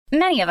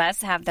Many of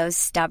us have those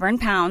stubborn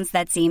pounds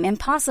that seem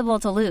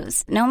impossible to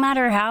lose, no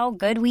matter how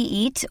good we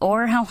eat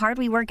or how hard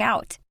we work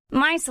out.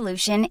 My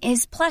solution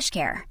is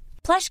PlushCare.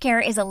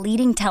 PlushCare is a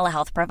leading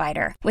telehealth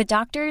provider with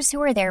doctors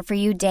who are there for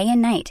you day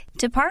and night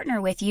to partner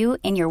with you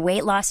in your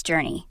weight loss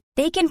journey.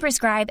 They can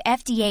prescribe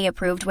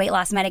FDA-approved weight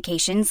loss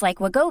medications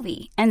like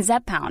Wegovy and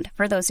Zepbound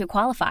for those who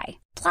qualify.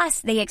 Plus,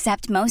 they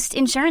accept most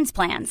insurance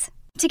plans.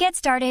 To get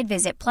started,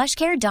 visit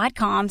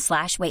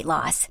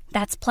plushcare.com/weightloss.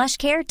 That's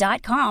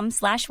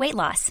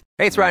plushcare.com/weightloss.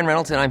 Hey, it's Ryan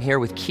Reynolds, and I'm here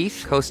with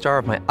Keith, co-star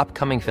of my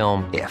upcoming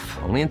film, If,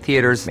 only in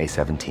theaters May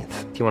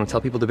 17th. Do you want to tell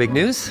people the big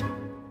news?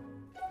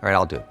 All right,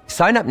 I'll do it.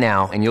 Sign up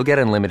now and you'll get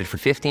unlimited for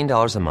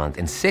 $15 a month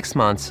and 6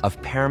 months of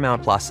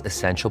Paramount Plus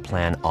Essential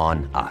Plan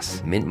on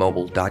us.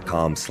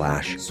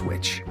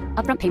 Mintmobile.com/switch.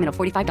 Upfront payment of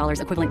 $45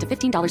 equivalent to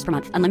 $15 per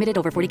month. Unlimited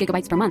over 40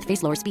 gigabytes per month.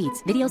 Face lower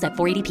speeds. Videos at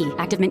 480p.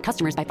 Active Mint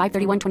customers by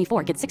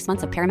 531.24 get 6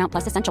 months of Paramount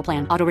Plus Essential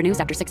Plan. Auto renews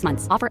after 6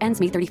 months. Offer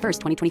ends May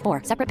 31st,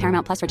 2024. Separate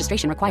Paramount Plus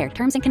registration required.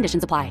 Terms and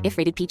conditions apply if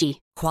rated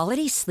PG.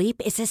 Quality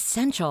sleep is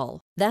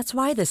essential. That's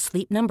why the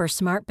Sleep Number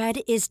Smart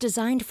Bed is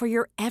designed for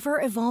your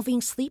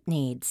ever-evolving sleep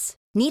needs.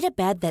 Need a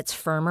bed that's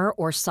firmer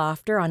or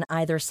softer on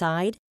either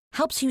side?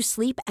 Helps you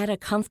sleep at a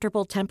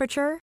comfortable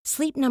temperature?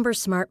 Sleep Number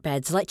Smart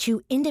Beds let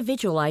you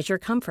individualize your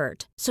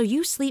comfort, so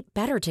you sleep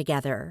better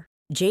together.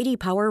 J.D.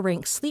 Power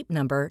ranks Sleep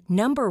Number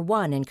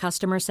 #1 in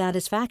customer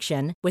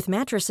satisfaction with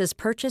mattresses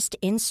purchased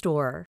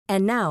in-store.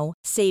 And now,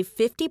 save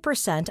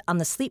 50% on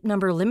the Sleep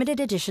Number Limited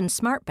Edition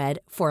Smart Bed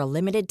for a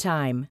limited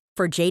time.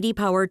 For J.D.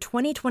 Power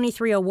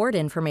 2023 award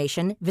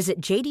information,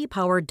 visit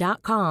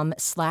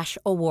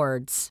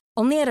jdpower.com/awards.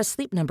 Only at a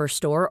Sleep Number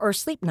store or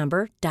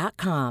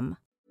sleepnumber.com.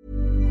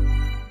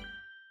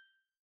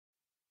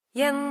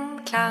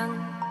 Gjenklang.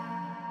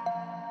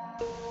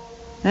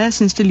 Jeg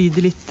synes det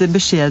lyder litt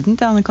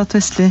beskjedent, Anne-Kat.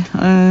 Vestli,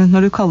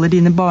 når du kaller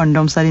dine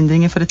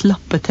barndomserindringer for et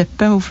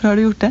lappeteppe. Hvorfor har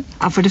du gjort det?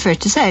 Ja, for det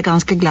første så er jeg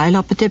ganske glad i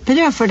lappetepper,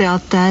 ja, for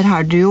der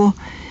har du jo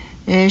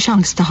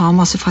sjanse til å ha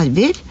masse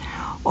farger,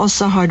 og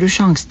så har du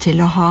sjanse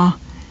til å ha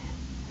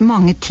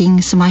mange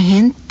ting som har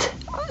hendt,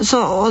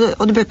 og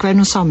det bør ikke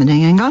være noen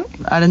sammenheng engang.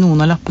 Er det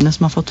noen av lappene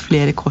som har fått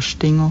flere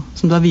korsting, og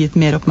som du har viet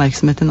mer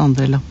oppmerksomhet enn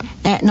andre lapper?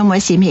 Nå må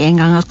jeg si med en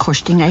gang at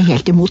korsting er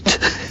helt imot.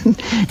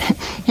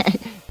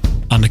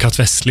 Anne-Kat.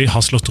 Vestli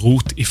har slått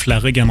rot i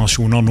flere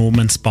generasjoner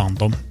nordmenns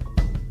barndom.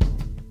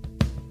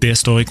 Det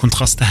står i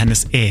kontrast til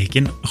hennes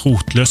egen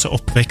rotløse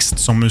oppvekst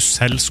som hun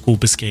selv skulle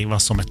beskrive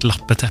som et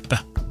lappeteppe.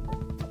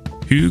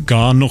 Hun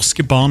ga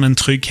norske barn en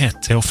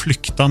trygghet til å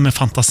flykte med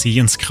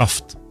fantasiens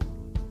kraft.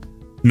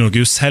 Noe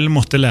hun selv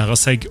måtte lære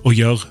seg å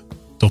gjøre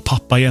da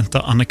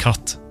pappajenta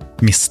Anne-Kat.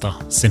 Mistet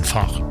sin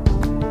far.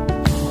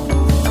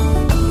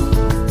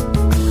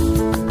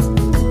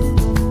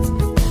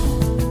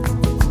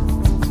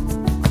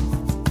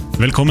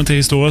 Velkommen til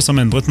Historie som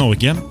endret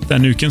Norge.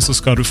 Denne uken så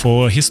skal du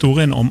få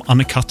historien om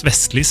Anne-Kat.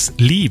 Vestlis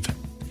liv.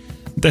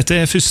 Dette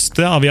er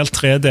første av i alt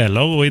 3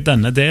 deler, og i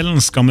denne delen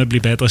skal vi bli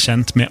bedre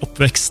kjent med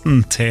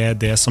oppveksten til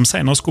det som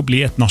senere skulle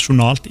bli et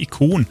nasjonalt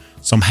ikon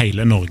som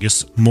hele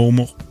Norges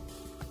mormor.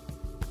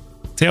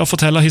 Til å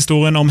fortelle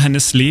historien om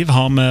hennes liv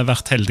har vi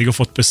vært heldige å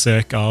fått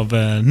besøk av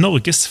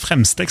Norges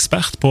fremste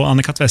ekspert på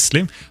Anne-Kat.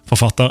 Vestli,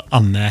 forfatter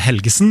Anne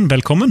Helgesen.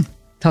 Velkommen.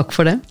 Takk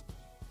for det.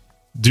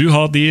 Du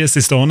har de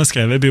siste årene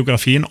skrevet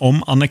biografien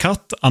om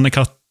Anne-Kat.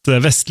 Anne-Kat.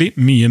 Vestli,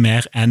 mye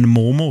mer enn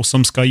mormor,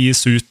 som skal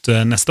gis ut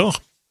neste år.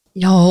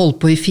 Jeg har holdt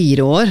på i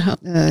 4 år.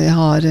 Jeg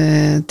har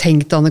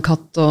tenkt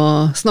Anne-Kat.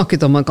 Og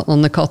snakket om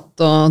Anne-Kat.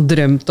 Og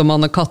drømt om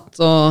Anne-Kat.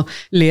 Og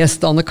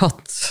lest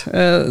Anne-Kat.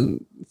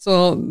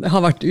 Så det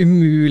har vært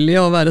umulig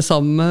å være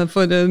sammen med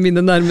for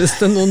mine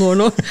nærmeste noen år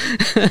nå.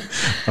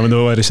 Ja, men da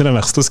er det ikke det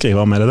verste å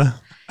skrive om, er det det?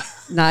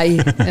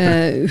 Nei,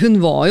 hun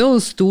var jo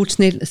stort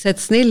sett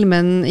snill,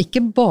 men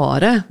ikke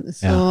bare.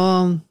 Så,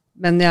 ja.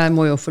 Men jeg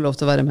må jo få lov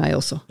til å være med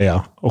også.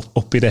 Ja,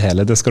 oppi det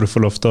hele, det skal du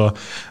få lov til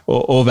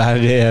å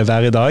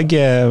være i dag.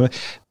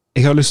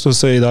 Jeg har lyst til å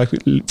i dag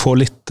få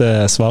litt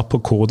svar på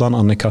hvordan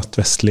Anne-Kat.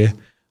 Vestli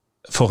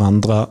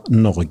forandret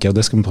Norge, og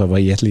det skal vi prøve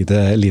å gi et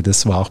lite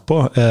svar på.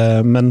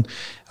 Men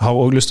jeg har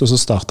også lyst til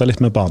å starte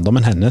litt med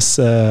barndommen hennes,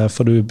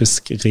 for du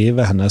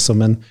beskriver henne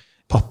som en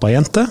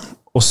pappajente,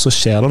 og så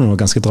skjer det noe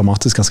ganske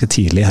dramatisk, ganske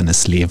tidlig i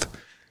hennes liv.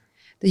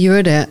 Det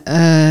gjør det,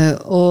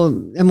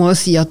 og jeg må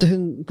jo si at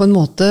hun på en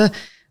måte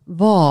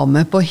var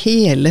med på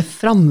hele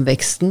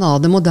framveksten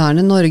av det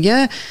moderne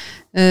Norge.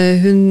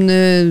 Hun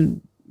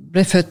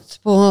ble født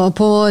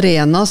på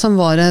Rena, som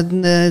var en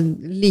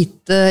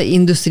lite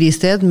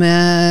industristed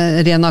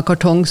med Rena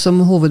Kartong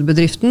som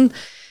hovedbedriften.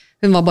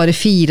 Hun var bare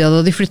 4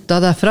 da de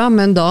flyttet derfra,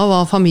 men da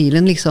var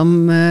familien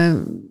liksom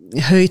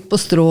høyt på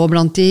strå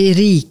blant de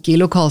rike i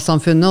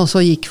lokalsamfunnet, og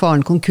så gikk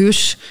faren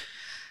konkurs.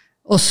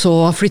 Og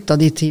så flyttet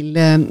de til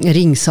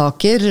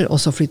Ringsaker, og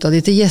så flyttet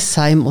de til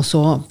Jessheim, og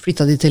så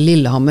flyttet de til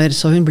Lillehammer,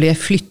 så hun ble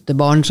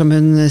flyttebarn, som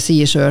hun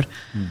sier selv.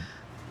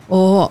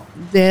 Og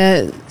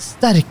det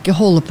sterke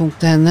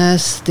holdepunktet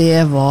hennes,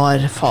 det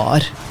var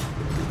far.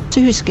 Så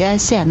husker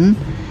jeg scenen,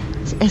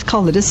 jeg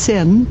kaller det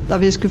scenen, da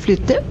vi skulle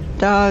flytte,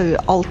 da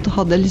alt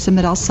hadde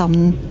liksom rast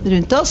sammen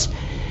rundt oss.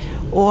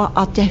 Og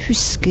at jeg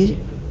husker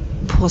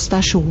på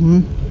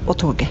stasjonen og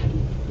toget.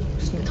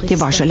 De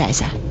var så lei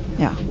seg.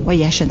 Ja, og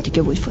jeg skjønte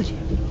ikke hvorfor.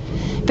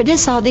 For det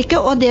sa de ikke,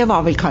 og det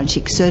var vel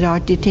kanskje ikke så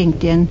rart. De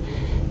tenkte en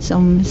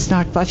som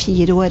snart var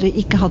 4 år og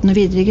ikke hadde noe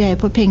videre greie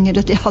på penger,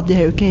 og det hadde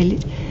jeg jo ikke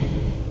heller.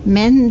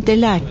 Men det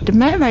lærte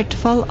meg i hvert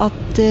fall at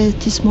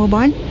til små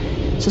barn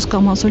så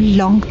skal man så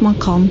langt man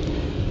kan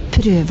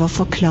prøve å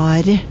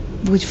forklare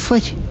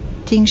hvorfor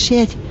ting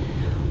skjer,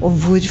 og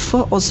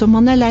hvorfor også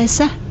man lei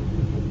seg.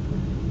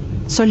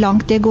 Så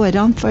langt det går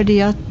an, fordi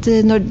at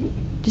når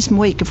de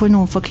små ikke får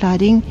noen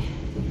forklaring,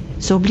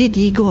 så blir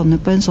de gående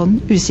på en sånn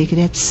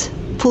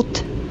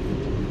usikkerhetspott.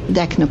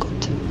 Det ikke noe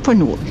godt for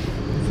noen.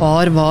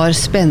 Far var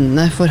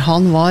spennende, for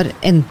han var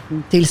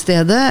enten til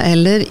stede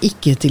eller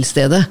ikke til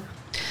stede.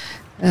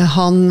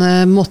 Han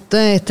måtte,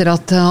 etter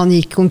at han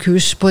gikk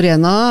konkurs på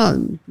Rena,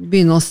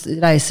 begynne å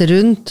reise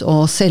rundt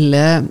og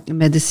selge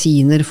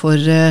medisiner for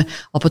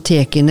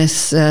apotekernes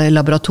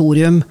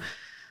laboratorium.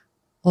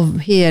 Og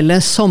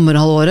hele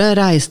sommerhalvåret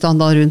reiste han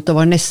da rundt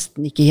og var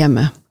nesten ikke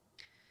hjemme.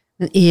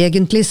 Men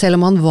egentlig, selv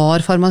om han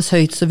var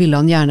farmasøyt, så ville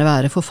han gjerne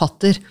være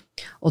forfatter.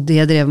 Og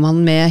det drev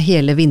man med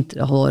hele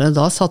vinterhalvåret.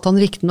 Da satt han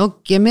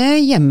riktignok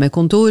med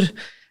hjemmekontor,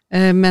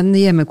 men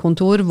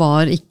hjemmekontor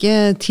var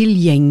ikke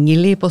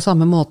tilgjengelig på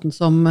samme måten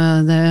som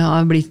det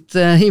har blitt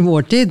i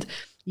vår tid.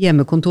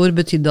 Hjemmekontor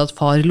betydde at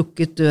far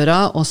lukket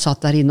døra og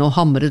satt der inne og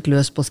hamret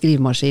løs på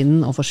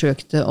skrivemaskinen og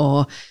forsøkte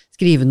å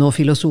skrive noe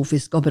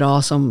filosofisk og bra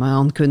som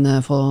han kunne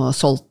få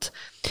solgt,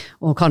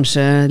 og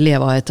kanskje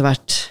leve av etter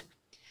hvert.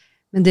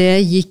 Men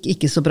det gikk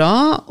ikke så bra,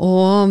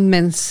 og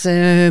mens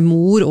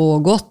mor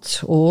og godt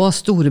og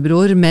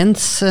storebror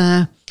mens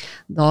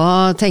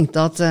da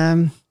tenkte at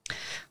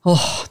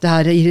det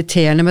er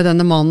irriterende med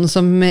denne mannen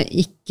som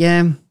ikke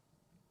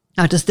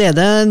er til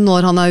stede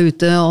når han er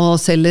ute og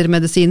selger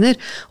medisiner,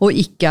 og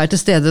ikke er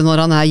til stede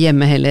når han er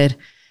hjemme heller.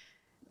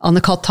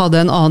 Anne-Kat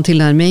hadde en annen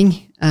tilnærming.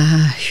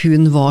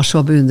 Hun var så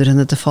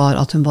beundrende til far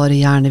at hun bare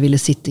gjerne ville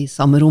sitte i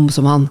samme rom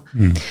som han.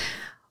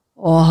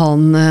 Og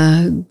han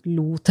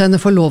lot henne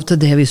få lov til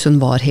det hvis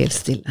hun var helt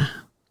stille.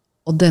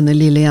 Og denne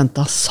lille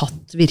jenta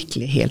satt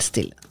virkelig helt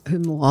stille.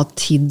 Hun må ha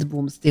tidd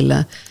bom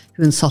stille.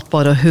 Hun satt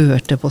bare og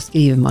hørte på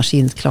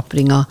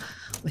skrivemaskinklapringa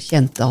og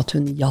kjente at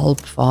hun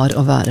hjalp far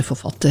å være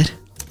forfatter.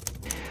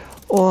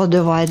 Og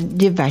det var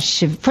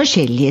diverse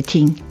forskjellige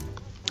ting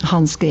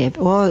han skrev.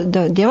 Og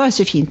det var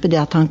så fint med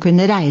det at han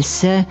kunne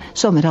reise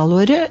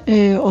sommerhalvåret,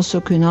 og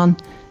så kunne han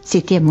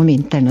sitte hjemme om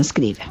vinteren og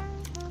skrive.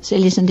 Så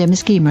liksom det med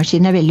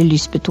skrivemaskinen er veldig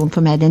lystbetont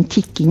for meg, den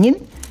tikkingen.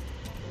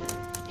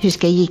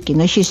 Husker jeg gikk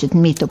inn og kysset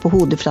den midt opp på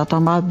hodet for at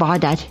han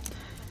var der.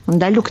 Og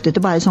der luktet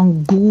det bare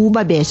sånn god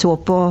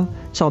barbersåpe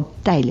og sånn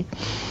deilig.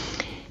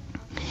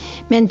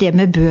 Men det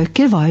med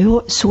bøker var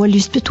jo så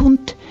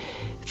lystbetont,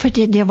 for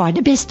det var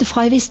det beste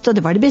far visste, og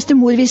det var det beste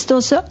mor visste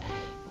også.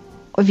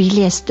 Og vi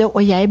leste,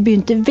 og jeg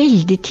begynte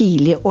veldig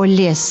tidlig å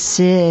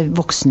lese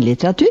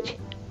voksenlitteratur.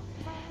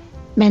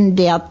 Men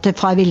det at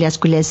far ville jeg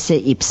skulle lese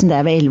Ibsen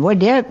da jeg var 11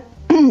 år,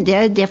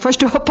 det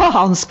forstår på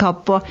hans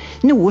kapp,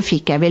 og noe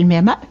fikk jeg vel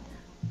med meg.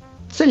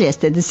 Så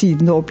leste jeg det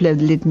siden og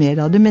opplevde litt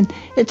mer av det, men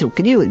jeg tror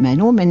ikke det gjorde meg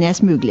noe, men jeg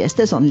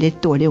smugleste sånn litt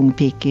dårlig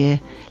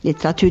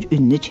ungpike-litteratur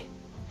under.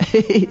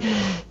 Jeg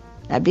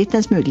er blitt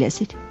en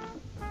smugleser.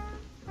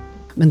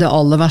 Men det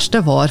aller verste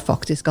var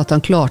faktisk at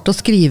han klarte å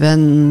skrive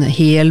en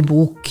hel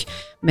bok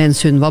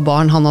mens hun var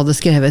barn. Han hadde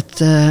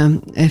skrevet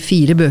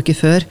 4 bøker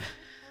før,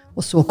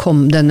 og så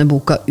kom denne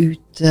boka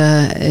ut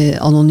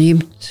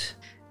anonymt.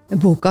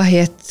 Boka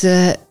het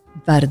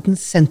Verdens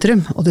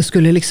sentrum, og det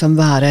skulle liksom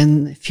være en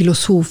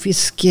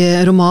filosofisk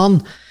roman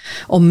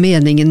om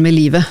meningen med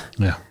livet.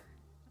 Ja.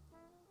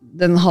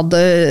 Den hadde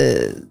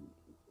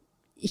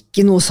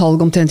ikke noe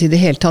salg omtrent i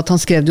det hele tatt.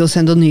 Han skrev det jo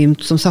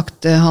pseudonymt, som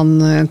sagt. Han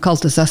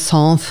kalte seg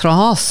sans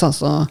phrase,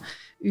 altså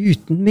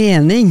uten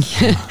mening.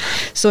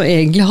 Så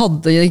egentlig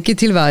hadde ikke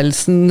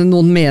tilværelsen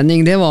noen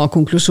mening, det var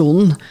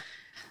konklusjonen.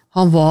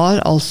 Han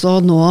var altså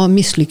nå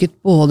mislykket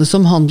både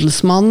som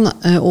handelsmann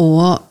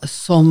og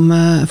som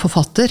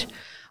forfatter,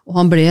 og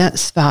han ble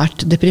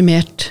svært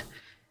deprimert.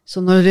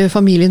 Så når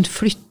familien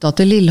flyttet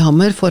til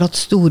Lillehammer for at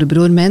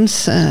storebror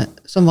Mens,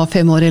 som var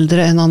 5 år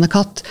eldre enn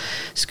Anne-Kat,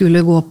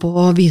 skulle gå på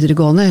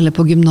videregående, eller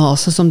på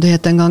gymnaset som det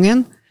het den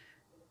gangen,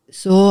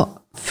 så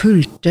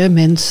fulgte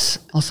Mens,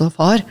 altså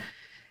far,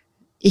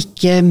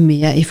 ikke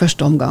med i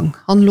første omgang.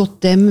 Han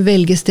lot dem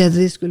velge stedet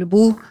de skulle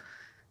bo.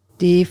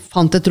 De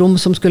fant et rom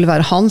som skulle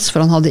være hans,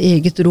 for han hadde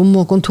eget rom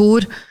og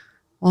kontor.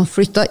 Og han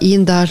flyttet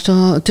inn der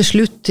til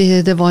slutt.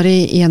 Det var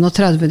i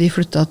 31 de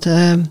flyttet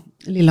til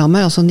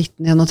Lillehammer, altså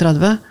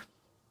 1931.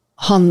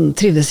 Han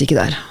trivdes ikke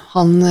der.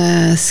 Han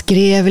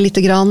skrev litt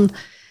grann,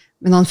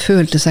 men han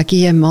følte seg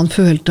ikke hjemme. Han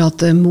følte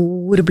at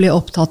mor ble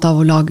opptatt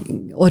av å lage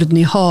orden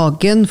i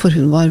hagen, for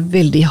hun var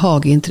veldig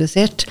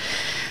hageinteressert.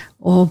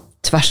 Og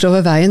tvers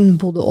over veien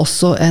bodde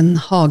også en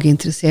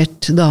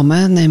hageinteressert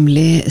dame,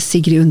 nemlig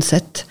Sigrid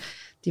Undset.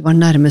 De var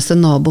nærmeste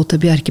nabo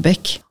til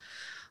Bjerkebekk.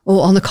 Og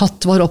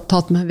Anne-Kat var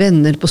opptatt med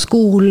venner på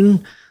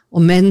skolen,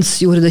 og Mens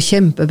gjorde det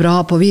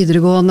kjempebra på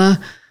videregående.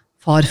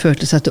 Far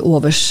følte seg til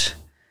overs.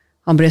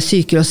 Han ble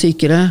sykere og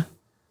sykere.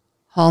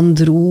 Han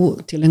dro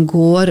til en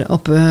gård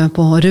oppe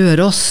på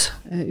Røros,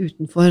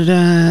 utenfor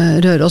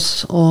Røros,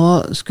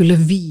 og skulle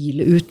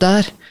hvile ut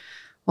der.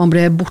 Han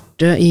ble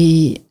borte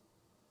i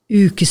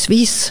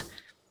ukesvis.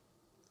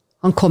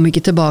 Han kom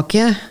ikke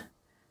tilbake.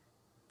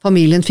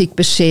 Familien fikk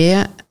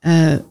beskjed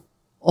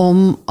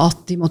om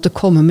at de måtte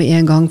komme med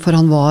en gang, for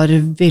han var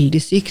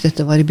veldig syk.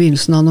 Dette var i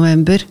begynnelsen av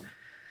november.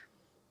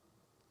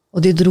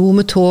 Og de dro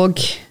med tog,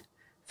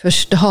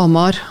 først til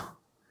Hamar,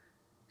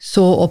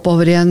 så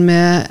oppover igjen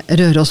med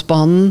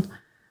Rørosbanen,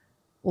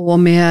 og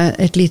med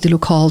et lite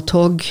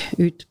lokaltog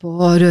ut på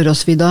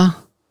Rørosvidda.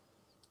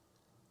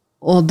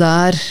 Og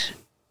der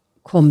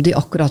kom de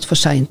akkurat for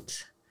sent.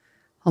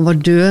 Han var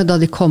død da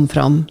de kom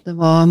fram. Det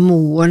var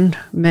moren,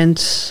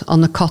 mens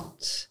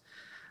Anne-Kat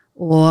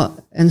og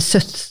en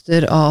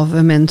søster av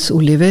mens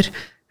Oliver.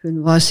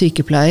 Hun var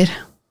sykepleier.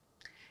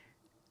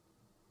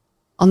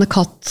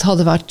 Anne-Kat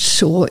hadde vært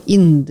så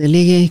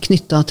inderlig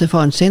knyttet til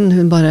faren sin.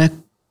 Hun bare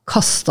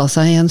kastet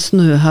seg i en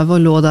snøhaug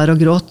og lå der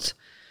og gråt.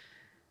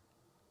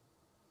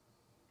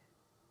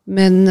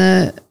 Men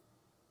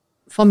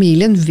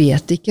familien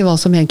vet ikke hva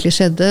som egentlig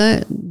skjedde.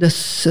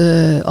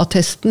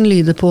 Dødsattesten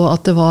lyder på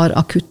at det var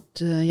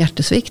akutt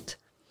hjertesvikt.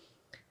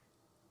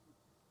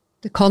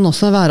 Det kan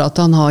også være at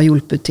han har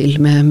hjulpet til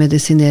med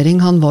medisinering.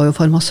 Han var jo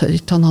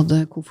farmasøyt, han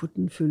hadde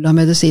kofferten full av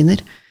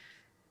medisiner.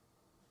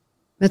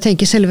 Men jeg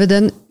tenker selve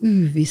den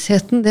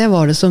uvissheten, det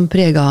var det som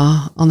preget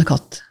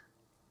Anne-Kat.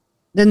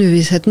 Den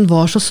uvissheten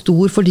var så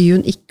stor fordi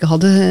hun ikke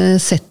hadde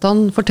sett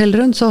han,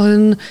 forteller hun, så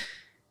hun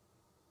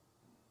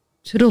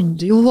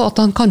trodde jo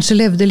at han kanskje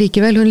levde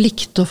likevel. Hun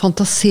likte å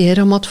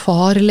fantasere om at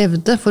far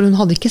levde, for hun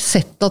hadde ikke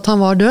sett at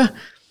han var død.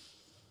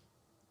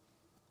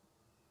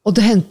 Og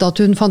det hendte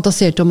at hun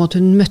fantaserte om at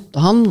hun møtte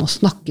han og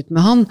snakket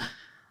med han.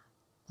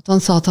 At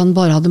han sa at han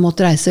bare hadde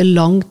måttet reise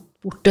langt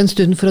bort en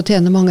stund for å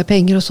tjene mange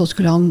penger, og så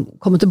skulle han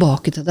komme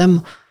tilbake til dem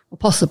og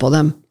passe på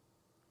dem.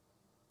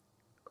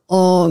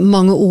 Og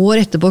mange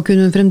år etterpå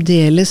kunne hun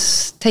fremdeles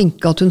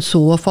tenke at hun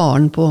så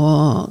faren på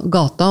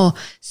gata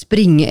og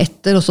springe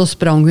etter, og så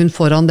sprang hun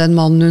foran den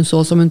mannen hun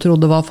så som hun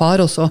trodde var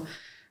far, og så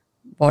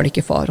var det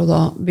ikke far, og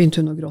da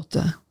begynte hun å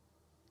gråte.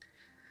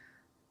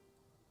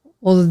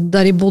 Og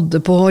der de bodde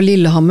på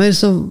Lillehammer,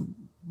 så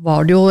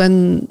var det jo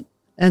en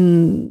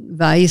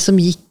vei som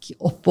gikk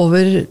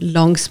oppover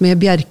langs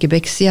med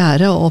Bjerkebæks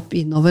gjerde og opp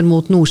innover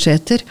mot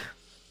Nordseter.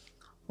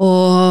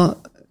 Og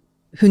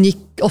hun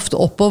gikk ofte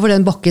oppover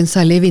den bakken,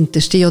 særlig i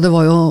vinterstid, og det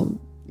var jo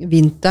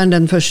vinteren,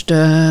 den første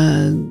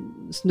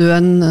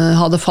snøen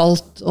hadde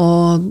falt,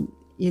 og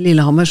i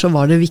Lillehammer så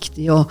var det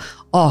viktig å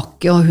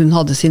ake, og hun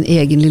hadde sin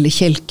egen lille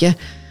kjelke.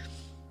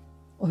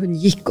 Og hun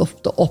gikk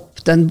ofte opp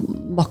den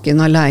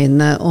bakken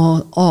alene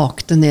og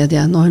akte ned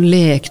igjen, og hun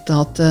lekte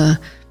at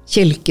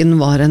kjelken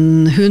var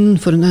en hund,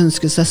 for hun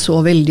ønsket seg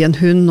så veldig en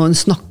hund, og hun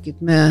snakket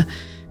med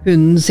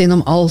hunden sin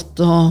om alt,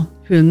 og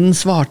hunden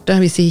svarte,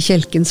 hvis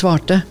kjelken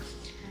svarte.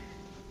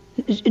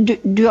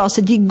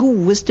 Altså de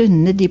gode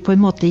stundene, de på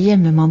en måte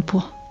gjemmer man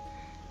på.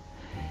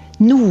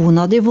 Noen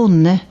av de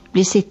vonde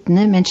blir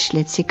sittende, men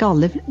slett ikke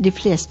alle. De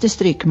fleste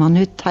stryker man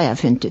ut, har jeg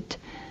funnet ut.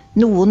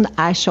 Noen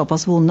er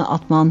såpass vonde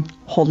at man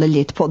holder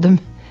litt på dem.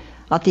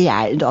 At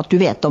du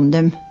vet om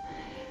dem.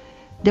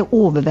 Det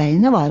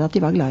overveiende var at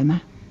de var glad i meg.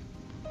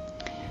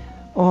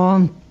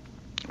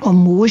 Og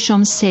mor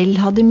som selv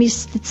hadde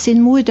mistet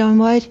sin mor da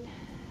hun var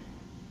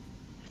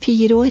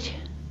 4 år.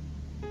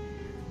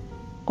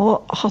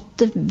 Og hatt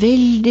det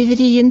veldig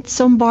vrient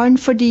som barn,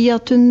 fordi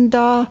at hun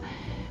da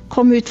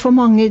kom ut for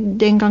mange.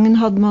 Den gangen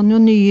hadde man jo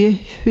nye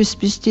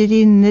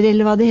husbestyrinner,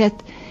 eller hva det het.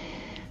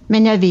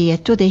 Men jeg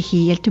vet jo det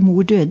helt til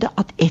mor døde,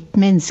 at ett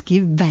menneske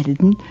i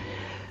verden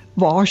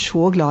var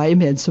så glad i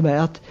meg som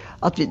meg,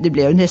 at det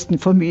ble jo nesten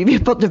for mye. Vi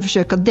måtte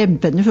forsøke å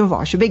dempe henne, for hun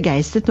var så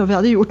begeistret når vi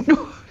hadde gjort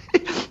noe.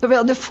 Når vi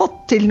hadde fått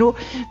til noe.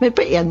 Men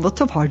på en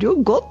måte var det jo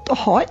godt å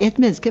ha et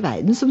menneske i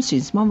verden som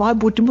syntes man var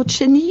bortimot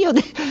geni, og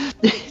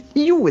det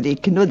gjorde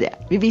ikke noe det.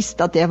 Vi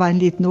visste at det var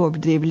en liten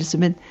overdrivelse,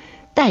 men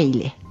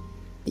deilig.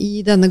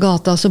 I denne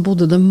gata så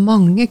bodde det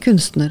mange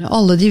kunstnere.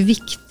 Alle de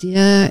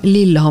viktige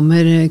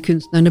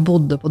Lillehammer-kunstnerne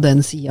bodde på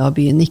den siden av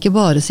byen. Ikke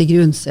bare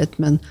Sigrid Undset,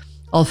 men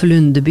Alf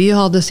Lundeby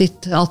hadde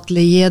sitt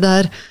atelier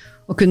der,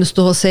 og kunne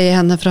stå og se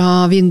henne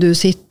fra vinduet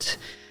sitt.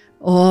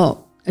 Og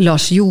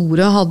Lars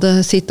Jorde hadde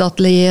sitt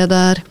atelier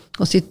der,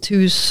 og sitt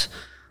hus.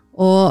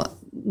 Og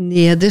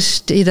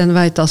nederst i den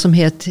veita som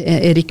het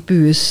Erik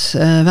Bues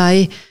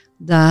vei,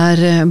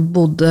 der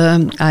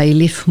bodde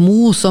Eilif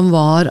Mo, som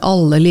var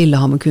alle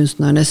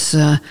Lillehammer-kunstnernes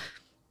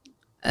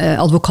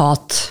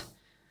advokat.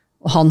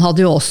 Og han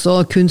hadde jo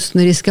også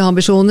kunstneriske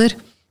ambisjoner.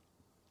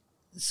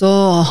 Så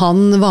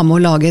han var med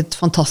å lage et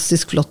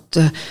fantastisk flott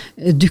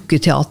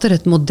dukketeater,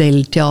 et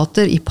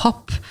modellteater i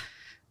papp.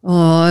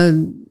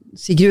 Og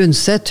Sigrid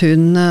Undset,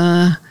 hun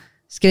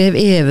skrev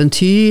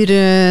eventyr,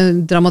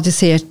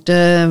 dramatiserte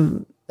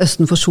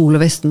Østen for sol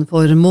og vesten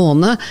for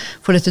måne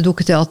for dette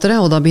dukketeatret,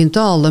 og da begynte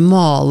alle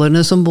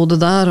malerne som bodde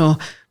der å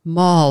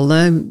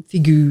male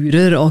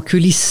figurer og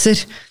kulisser.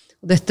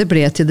 Og dette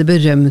ble til det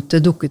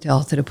berømte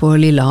dukketeatret på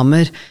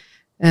Lillehammer.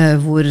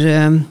 hvor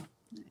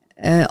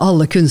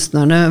alle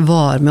kunstnerne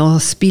var med å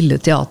spille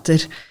teater.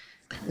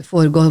 Det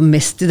foregår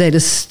mest I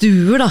deres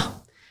stuer, da.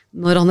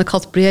 Når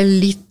Anne-Kat ble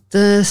litt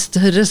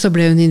større, så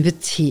ble hun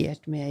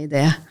invitert med I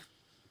det.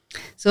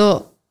 Så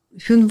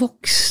hun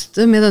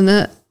vokste med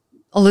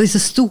alle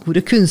disse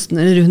store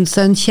kunstnere rundt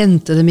seg. Hun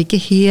kjente dem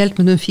ikke helt,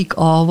 men hun fikk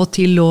av og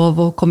til lov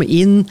å komme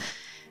inn.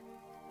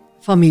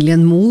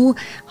 Familien Mo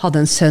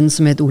hadde en sønn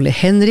som het Ole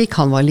Henrik.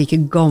 Han var like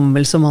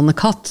gammel som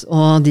Anne-Kat,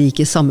 og de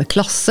gikk I samme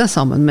klasse,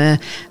 sammen med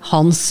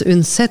Hans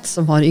Undset,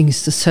 som var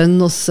yngste sønn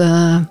hos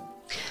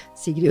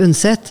Sigrid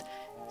Undset.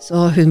 Så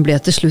hun ble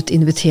til slutt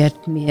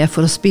invitert med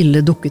for å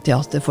spille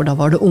dukketeater, for da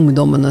var det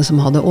ungdommene som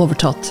hadde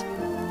overtatt.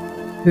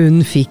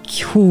 Hun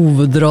fikk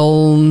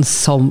hovedrollen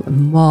som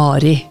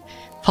Mari,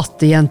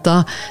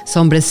 fattigjenta,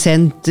 som ble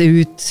sendt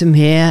ut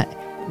med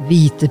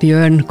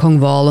Hvitebjørn, kong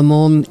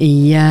Valemon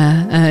I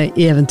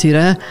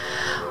eventyret,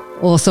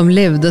 og som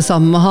levde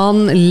sammen med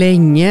han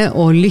lenge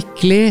og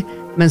lykkelig,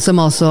 men som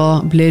altså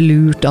ble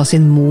lurt av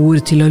sin mor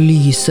til å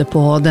lyse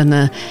på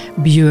denne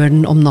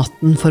bjørnen om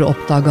natten for å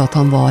oppdage at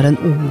han var en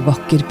ung,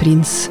 vakker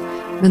prins.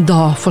 Men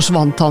da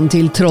forsvant han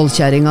til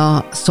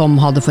trollkjæringa som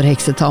hadde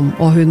forhekset ham,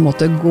 og hun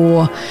måtte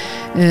gå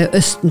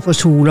østen for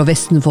sol og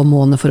vesten for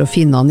måne for å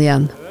finne han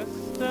igjen.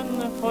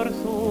 Østen for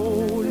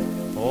sol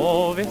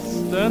og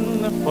vesten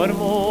for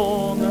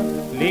måne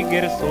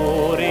ligger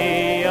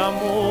Soria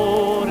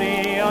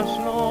Moria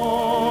slott.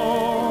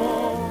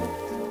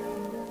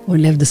 Hun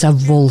levde seg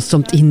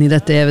voldsomt inn I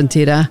dette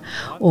eventyret,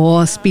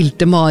 og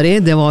spilte Mari.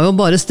 Det var jo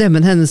bare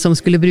stemmen hennes som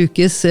skulle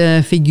brukes,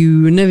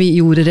 figurene vi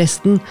gjorde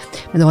resten,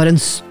 men det var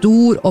en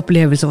stor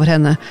opplevelse for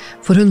henne,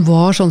 for hun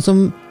var sånn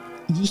som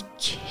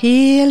gikk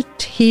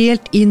helt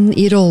inn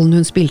I rollen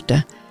hun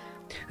spilte.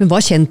 Hun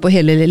var kjent på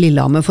hele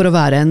Lillehammer for å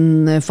være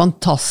en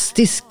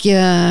fantastisk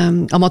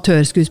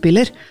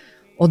amatørskuespiller,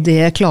 og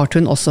det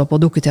klarte hun også på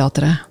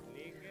dukketeatret.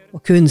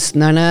 Og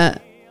kunstnerne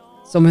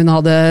som hun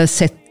hadde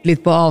sett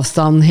litt på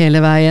avstand hele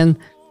veien,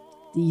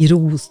 de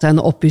roste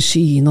henne opp I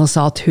skyen og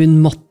sa at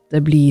hun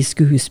måtte bli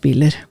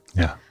skuespiller.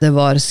 Ja. Det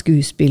var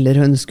skuespiller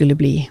hun skulle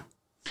bli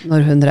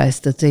når hun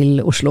reiste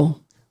til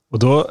Oslo. Og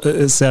da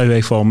ser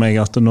jeg for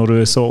meg at når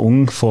du så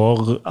ung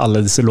får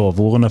alle disse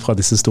lovordene fra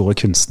disse store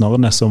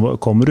kunstnerne, så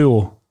kommer du jo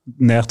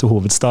ned til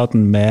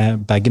hovedstaden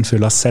med bagen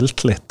full av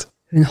selvtillit.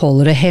 Hun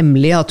holder det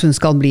hemmelig at hun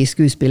skal bli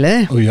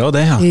skuespiller. Og gjør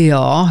det, ja.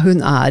 Ja, hun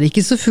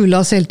ikke så full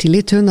av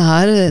selvtillit. Hun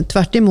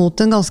tvert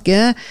imot en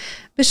ganske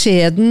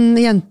beskjeden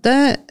jente.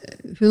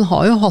 Hun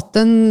har jo hatt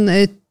en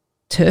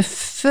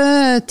tøff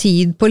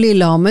tid på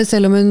Lillehammer,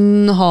 selv om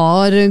hun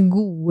har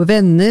gode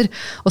venner,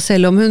 og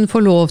selv om hun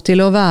får lov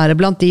til å være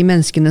blant de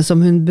menneskene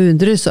som hun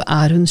beundrer, så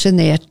hun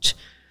genert.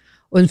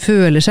 Og hun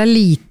føler seg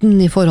liten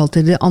I forhold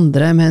til de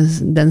andre, med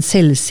den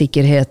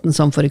selvsikkerheten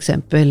som for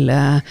eksempel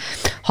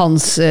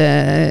Hans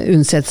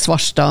Undset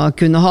Svarstad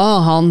kunne ha,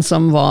 han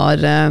som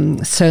var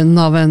sønn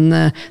av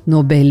en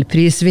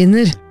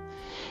Nobelprisvinner.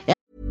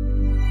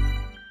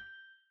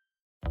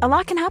 A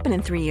lot can happen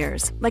in 3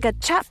 years, like a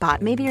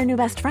chatbot may be your new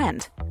best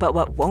friend. But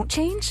what won't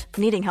change?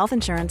 Needing health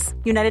insurance.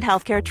 United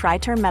Healthcare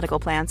Tri-Term Medical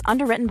Plans,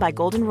 underwritten by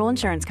Golden Rule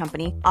Insurance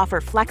Company, offer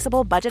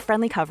flexible,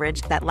 budget-friendly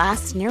coverage that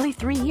lasts nearly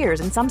 3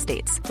 years in some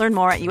states. Learn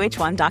more at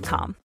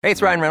uh1.com. Hey,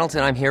 it's Ryan Reynolds,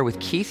 and I'm here with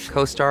Keith,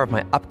 co-star of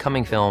my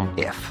upcoming film,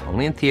 If,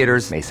 only in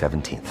theaters May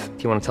 17th.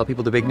 Do you want to tell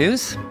people the big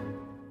news?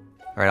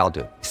 All right, I'll do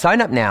it. Sign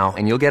up now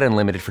and you'll get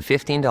unlimited for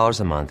 $15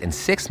 a month and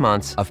 6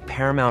 months of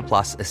Paramount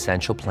Plus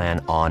Essential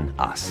Plan on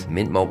us.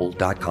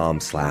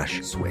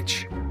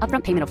 MintMobile.com/switch.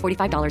 Upfront payment of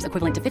 $45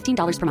 equivalent to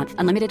 $15 per month.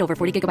 Unlimited over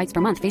 40 gigabytes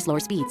per month. Face lower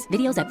speeds.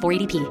 Videos at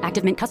 480p.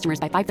 Active Mint customers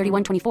by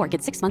 531.24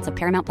 get 6 months of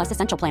Paramount Plus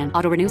Essential Plan.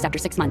 Auto renews after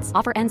 6 months.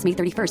 Offer ends May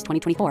 31st,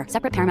 2024.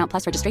 Separate Paramount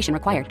Plus registration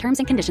required. Terms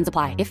and conditions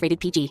apply if rated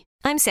PG.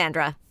 I'm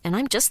Sandra, and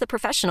I'm just the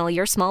professional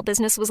your small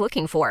business was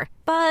looking for.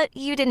 But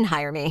you didn't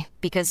hire me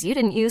because you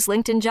didn't use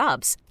LinkedIn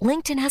Jobs.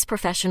 LinkedIn has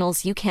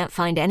professionals you can't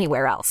find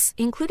anywhere else,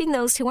 including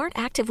those who aren't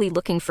actively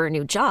looking for a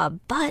new job,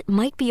 but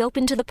might be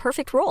open to the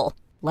perfect role,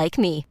 like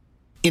me.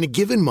 In a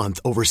given month,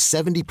 over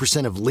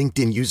 70% of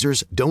LinkedIn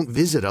users don't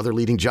visit other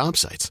leading job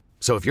sites.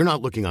 So if you're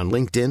not looking on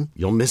LinkedIn,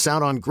 you'll miss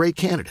out on great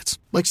candidates,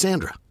 like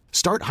Sandra.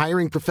 Start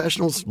hiring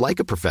professionals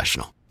like a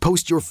professional.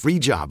 Post your free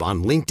job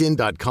on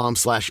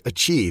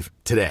linkedin.com/achieve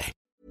today.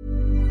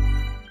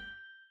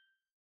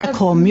 Jeg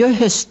kom jo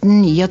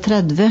høsten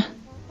 39,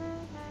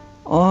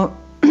 og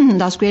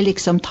da skulle jeg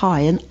liksom ta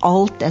igjen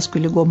alt. Jeg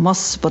skulle gå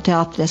masse på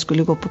teater, jeg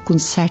skulle gå på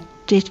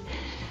konserter,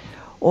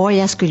 og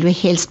jeg skulle jo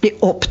helst bli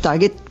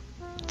oppdaget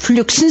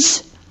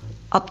fluksens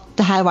at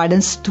det her var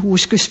den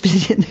store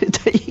skuespilleren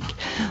ute og gikk.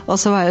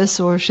 Og så var jeg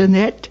så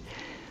genert,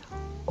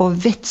 og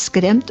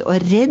vettskremt, og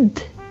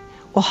redd,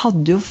 og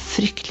hadde jo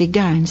fryktelig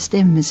gæren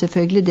stemme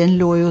selvfølgelig. Den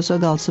lå jo så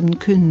galt som den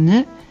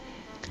kunne.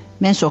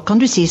 Men så kan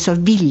du si, så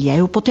ville jeg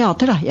jo på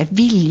teater da. Jeg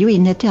ville jo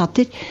inn I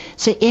teater.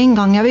 Så en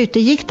gang jeg var ute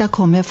og gikk, da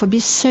kom jeg forbi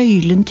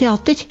Søylen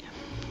teater.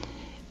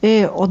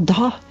 Og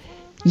da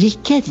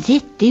gikk jeg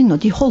rett inn, og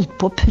de holdt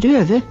på å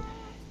prøve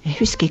Jeg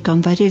husker ikke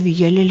om det var revy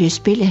eller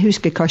lystspill. Jeg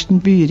husker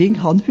Karsten Byring.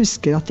 Han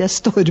husker at jeg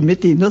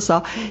stormet inn og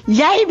sa,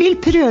 jeg vil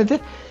prøve!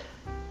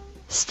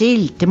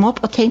 Stilte meg opp,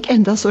 og tenk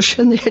enda så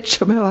sjenert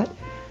som jeg var.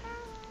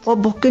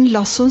 Og Bokken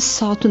Lasson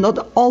sa at hun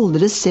hadde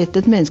aldri sett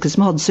et menneske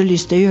som hadde så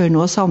lyst til å gjøre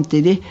noe, og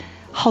samtidig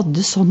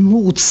hadde sånn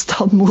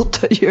motstand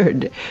mot å gjøre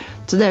det.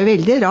 Så det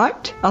veldig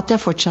rart at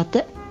jeg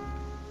fortsatte.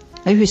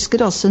 Jeg husker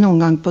også noen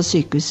gang på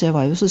sykehuset, jeg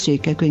var jo så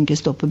syk, jeg kunne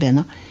ikke stå på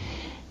bena.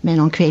 Men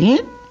om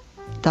kvelden,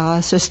 da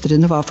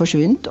søstrene var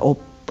forsvunnet,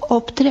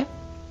 opptre.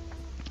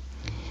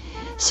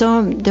 Så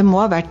det må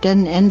ha vært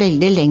en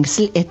veldig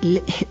lengsel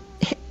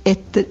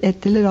etter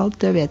et eller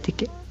annet, jeg vet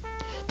ikke.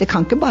 Det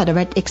kan ikke bare ha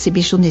vært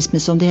ekshibisjonisme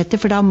som det heter,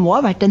 for det må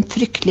ha vært en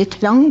fryktelig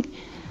trang.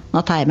 Nå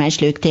tar jeg meg en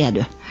sluk te,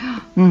 du.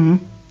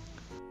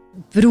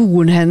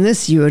 Broren hennes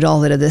gjør det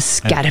allerede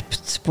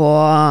skerpt på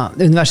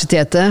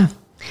universitetet,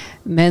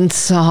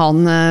 mens han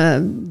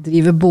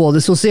driver både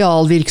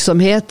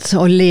sosialvirksomhet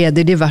og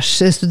leder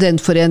diverse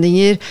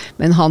studentforeninger,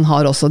 men han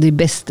har også de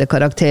beste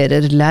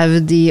karakterer,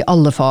 levd i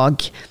alle fag.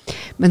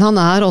 Men han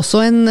også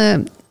en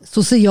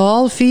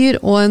sosial fyr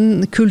og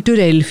en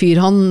kulturell fyr.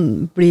 Han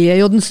ble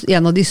jo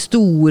en av de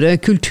store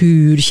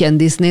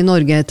kulturkjendisene i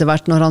Norge etter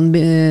hvert, når han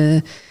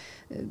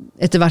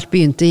etter hvert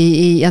begynte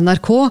i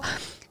NRK.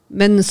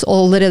 Men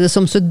allerede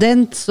som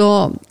student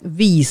så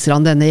viser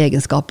han denne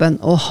egenskapen,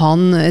 og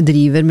han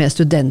driver med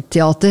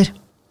studentteater.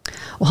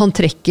 Og han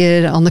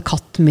trekker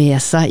Anne-Kat med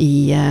seg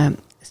i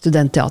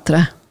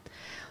studentteatret.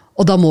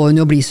 Og da må hun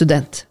jo bli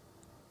student.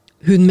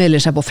 Hun melder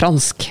seg på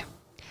fransk.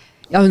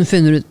 Ja, hun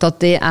finner ut at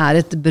det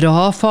et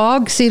bra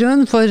fag, sier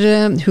hun, for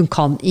hun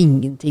kan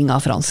ingenting av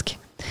fransk.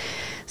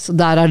 Så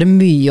der det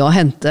mye å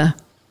hente.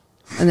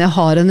 Men jeg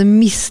har henne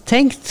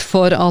mistenkt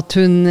for at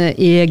hun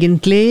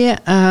egentlig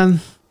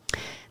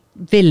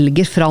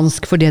velger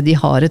fransk fordi de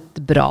har et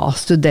bra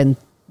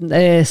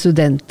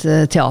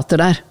studentteater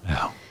der.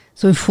 Ja.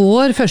 Så hun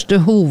får første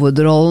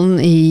hovedrollen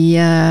i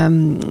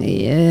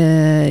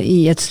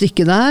et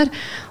stykke der,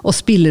 og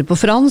spiller på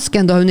fransk,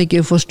 enda hun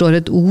ikke forstår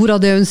et ord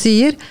av det hun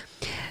sier.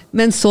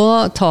 Men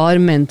så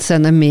tar Mentz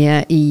henne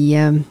med i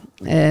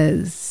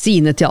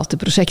sine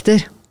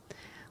teaterprosjekter.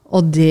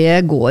 Og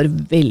det går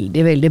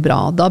veldig, veldig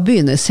bra. Da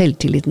begynner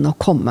selvtilliten å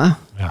komme.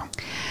 Ja.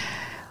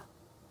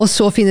 Og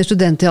så finner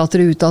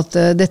studentteatret ut at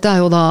dette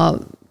jo da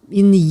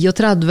i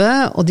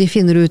 39, og de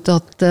finner ut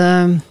at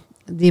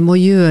de må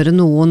gjøre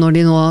noe når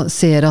de nå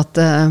ser at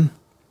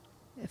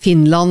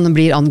Finland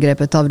blir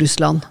angrepet av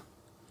Russland,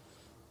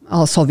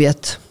 av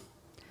Sovjet.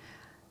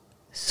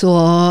 Så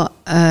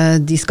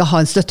de skal ha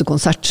en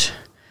støttekonsert.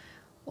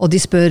 Og de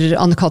spør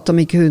Anne-Kat om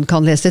ikke hun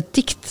kan lese et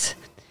dikt.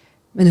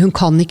 Men hun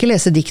kan ikke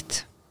lese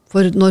dikt.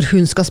 For når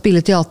hun skal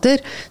spille teater,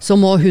 så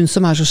må hun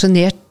som så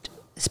genert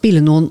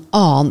spille noen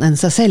annen enn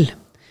seg selv.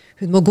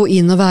 Hun må gå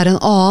inn og være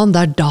en annen,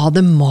 det da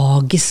det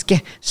magiske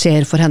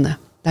skjer for henne.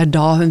 Det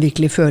da hun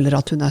virkelig føler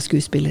at hun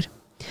skuespiller.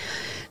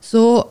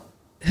 Så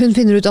hun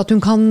finner ut at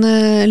hun kan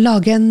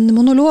lage en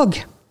monolog.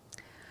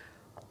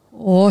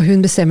 Og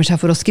hun bestemmer seg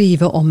for å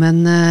skrive om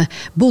en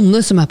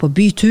bonde som på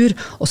bytur,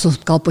 og som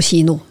skal på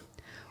kino.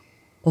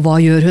 Og hva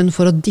gjør hun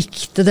for å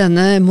dikte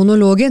denne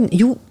monologen?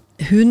 Jo,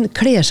 hun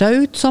kler seg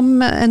ut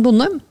som en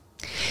bonde,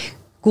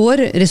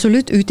 går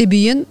resolutt ut i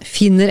byen,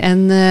 finner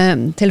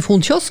en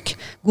telefonkiosk,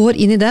 går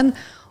inn i den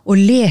og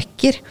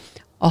leker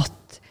at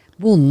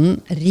bonden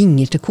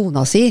ringer til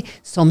kona si,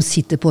 som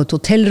sitter på et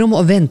hotellrom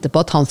og venter på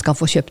at han skal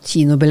få kjøpt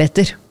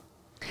kinobilletter.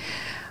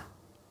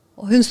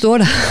 Og hun står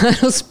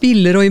der og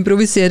spiller og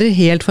improviserer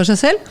helt for seg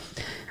selv.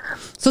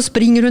 Så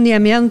springer hun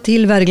hjem igjen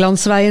til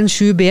Wergelandsveien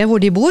 7B, hvor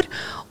de bor,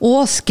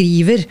 og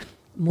skriver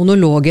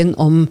monologen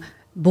om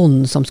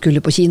bonden som skulle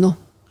på kino.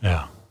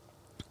 Ja.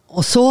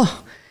 Og så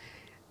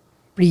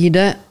blir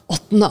det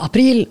 8.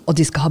 april, og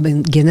de skal ha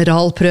en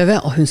generalprøve,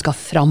 og hun skal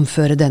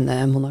framføre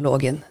denne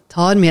monologen.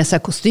 Tar med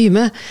seg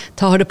kostyme,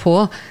 tar det på,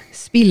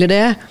 spiller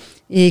det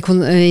i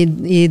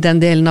den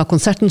delen av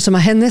konserten som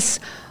hennes,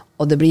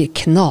 og det blir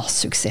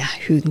knassuksess.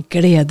 Hun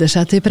gleder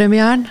seg til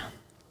premieren.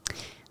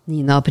 9.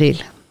 april.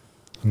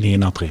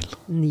 9. april.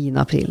 9.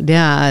 april. Det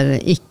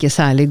ikke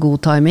særlig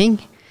god timing.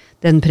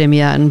 Den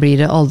premieren blir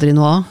det aldri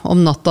noe av.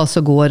 Om natta så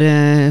går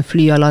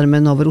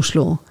flyalarmen over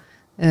Oslo.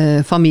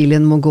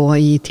 Familien må gå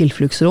i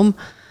tilfluktsrom.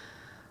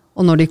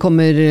 Og når de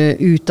kommer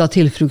ut av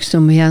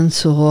tilfluktsrommet igjen,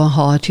 så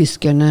har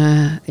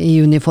tyskerne i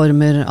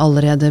uniformer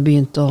allerede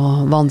begynt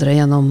å vandre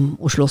gjennom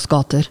Oslos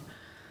gater.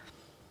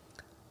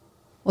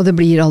 Og det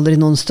blir aldri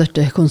noen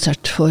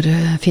støttekonsert for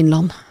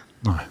Finland.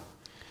 Nei.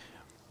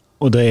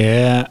 Og da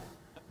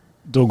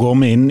går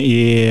vi inn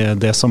i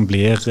det som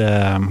blir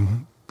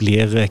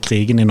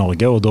krigen i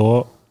Norge, og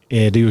da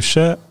det jo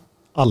ikke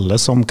alle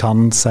som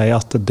kan si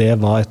at det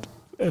var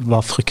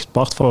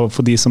fruktbart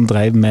for de som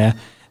drev med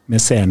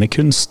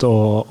scenekunst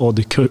og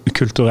det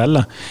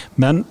kulturelle.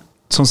 Men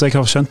sånn som jeg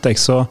har skjønt deg,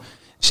 så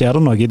skjer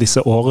det noe i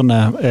disse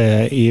årene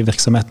i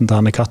virksomheten til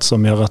Anne-Kat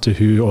som gjør at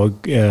hun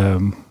også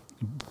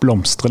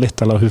blomstrer litt,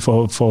 eller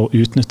hun får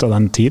utnyttet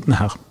den tiden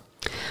her.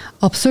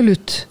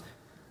 Absolutt.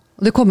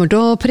 Det kommer til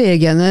å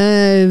prege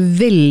henne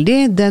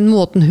veldig, den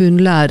måten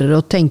hun lærer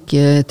å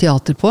tenke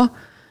teater på.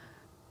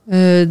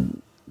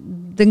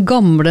 Den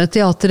gamle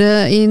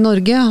teateret i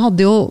Norge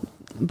hadde jo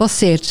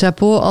basert seg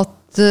på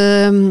at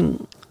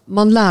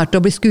man lærte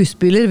å bli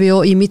skuespiller ved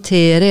å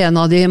imitere en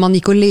av de, man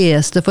gikk og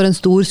leste for en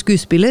stor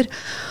skuespiller,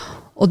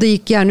 og det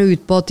gikk gjerne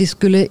ut på at de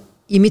skulle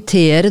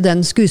imitere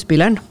den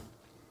skuespilleren.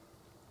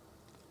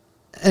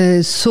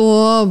 Så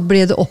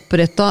ble det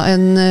opprettet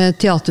en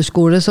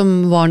teaterskole som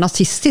var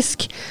nazistisk,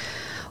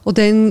 og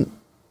den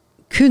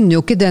kunne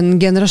jo ikke den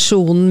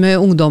generasjonen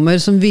med ungdommer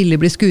som ville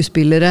bli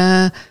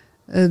skuespillere,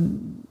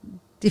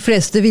 de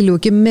fleste ville jo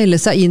ikke melde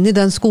seg inn i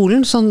den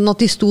skolen, sånn at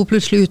de sto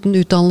plutselig uten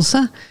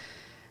utdannelse.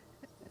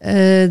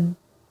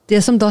 Det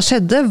som da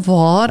skjedde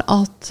var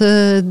at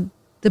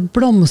det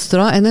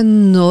blomstret en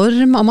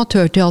enorm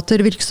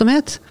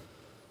amatørteatervirksomhet,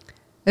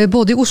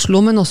 både i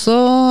Oslo, men også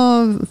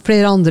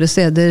flere andre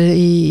steder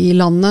i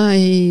landet,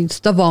 i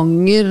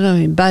Stavanger,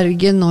 i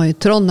Bergen og i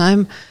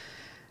Trondheim,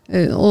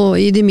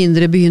 og i de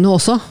mindre byene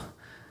også.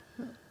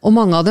 Og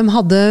mange av dem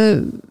hadde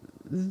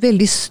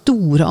veldig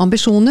store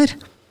ambisjoner.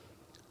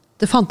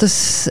 Det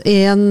fantes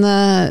en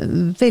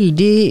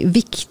veldig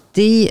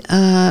viktig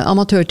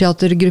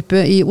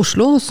amatørteatergruppe i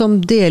Oslo, som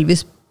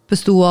delvis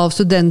bestod av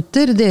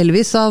studenter,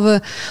 delvis av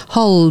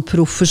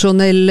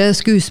halvprofesjonelle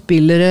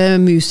skuespillere,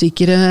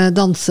 musikere,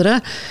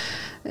 dansere,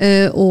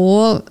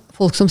 og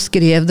folk som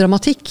skrev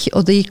dramatikk,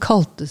 og de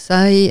kalte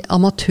seg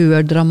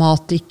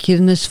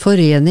Amatørdramatikernes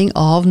Forening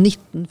av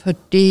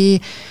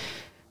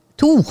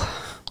 1942.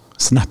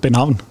 Snappy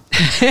navn.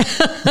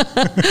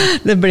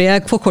 Det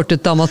ble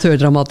forkortet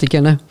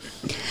Amatørdramatikerne.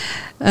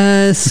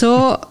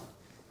 Så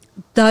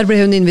der ble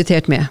hun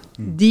invitert med.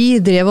 De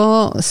drev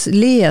og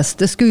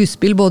leste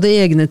skuespill, både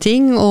egne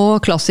ting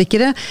og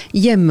klassikere,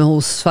 hjemme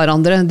hos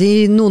hverandre.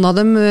 Noen av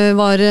dem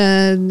var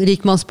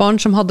rikmannsbarn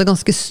som hadde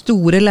ganske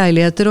store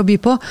leiligheter å by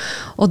på,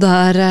 og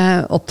der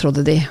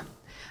opptrådde de.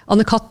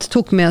 Anne-Kat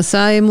tok med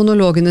seg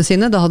monologene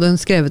sine, da hadde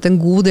hun skrevet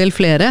en god del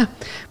flere,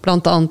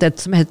 blant annet et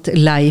som het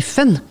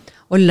Leifen.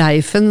 Og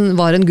Leifen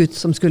var en gutt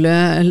som skulle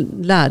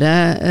lære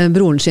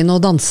broren sin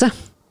å danse.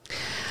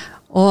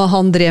 Og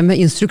han drev med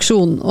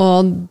instruksjon,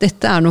 og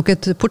dette nok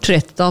et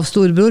portrett av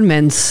storbror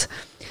Mens,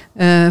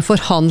 for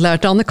han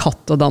lærte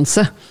Anne-Kat å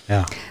danse.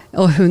 Ja.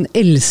 Og hun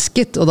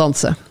elsket å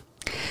danse.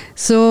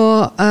 Så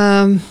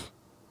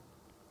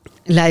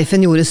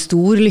Leifen gjorde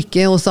stor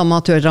lykke hos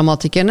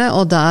amatørdramatikerne,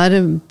 og der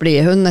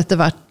ble hun etter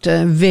hvert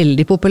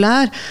veldig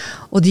populær,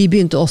 og de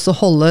begynte også å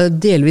holde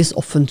delvis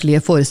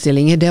offentlige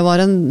forestillinger. Det var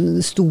en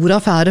stor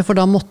affære, for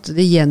da måtte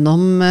de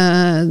gjennom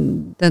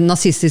den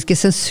nazistiske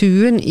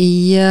sensuren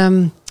i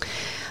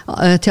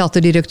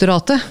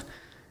teaterdirektoratet.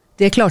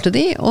 Det klarte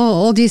de,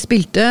 og de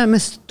spilte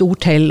med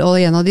stort hell,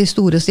 og en av de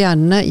store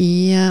stjernene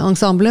i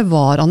ensemblet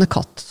var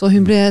Anne-Kat, så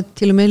hun ble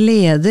til og med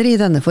leder i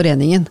denne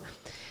foreningen.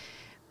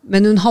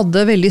 Men hun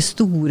hadde veldig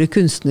store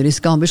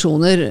kunstneriske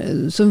ambisjoner,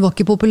 så hun var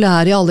ikke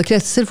populær i alle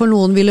kretser, for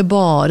noen ville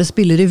bare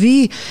spille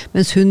revy,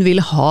 mens hun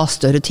ville ha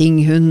større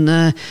ting. Hun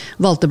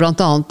valgte blant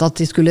annet at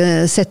de skulle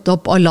sette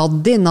opp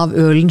Aladdin av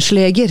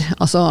Øhlenschläger,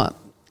 altså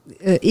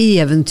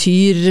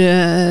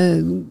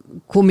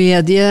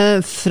eventyrkomedie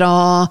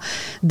fra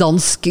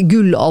dansk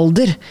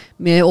gullalder,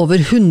 med over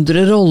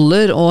 100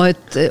 roller og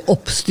et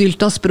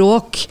oppstyltet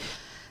språk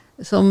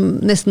som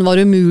nesten var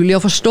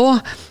umulig å forstå,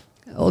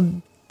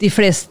 og de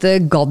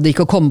fleste gadd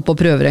ikke å komme på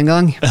prøver en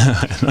gang.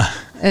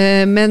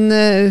 Men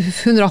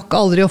hun rakk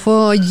aldri å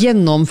få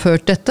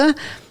gjennomført dette,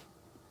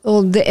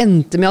 og det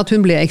endte med at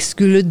hun ble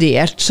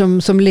ekskludert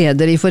som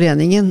leder i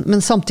foreningen. Men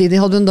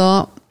samtidig hadde hun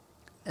da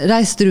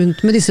reist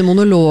rundt med disse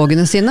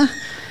monologene sine.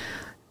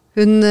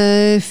 Hun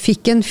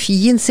fikk en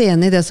fin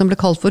scene i det som ble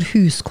kalt for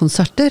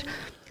huskonserter,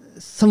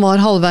 som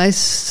var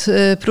halvveis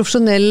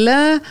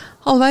profesjonelle,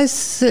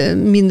 halvveis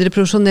mindre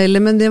profesjonelle,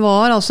 men det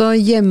var altså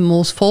hjemme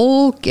hos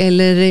folk,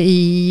 eller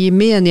i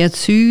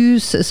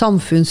menighetshus,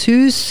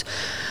 samfunnshus,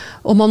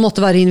 og man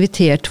måtte være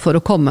invitert for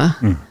å komme.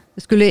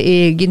 Det skulle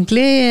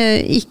egentlig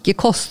ikke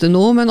koste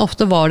noe, men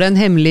ofte var det en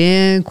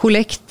hemmelig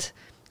kollekt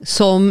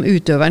som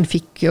utøveren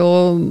fikk,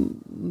 og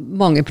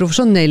mange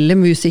profesjonelle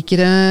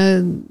musikere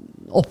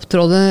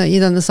opptrådde i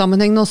denne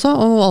sammenhengen også,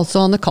 og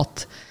altså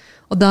Anne-Kat.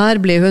 Og der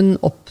ble hun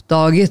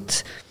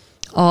oppdaget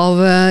av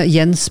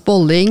Jens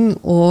Bolling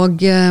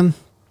og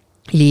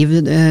Liv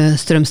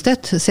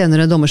Strømstedt,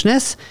 senere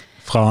Dommersnes.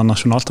 Fra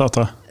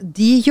Nationalteatret?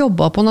 De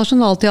jobbet på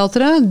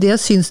Nationalteatret. Det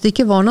syntes de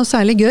ikke var noe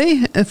særlig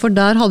gøy, for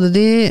der hadde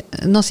de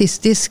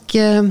nazistisk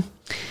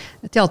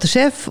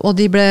teatersjef, og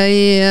de ble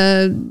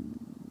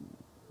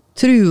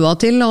trua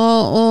til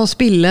å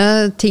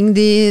spille ting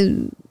de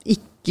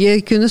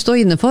ikke kunne stå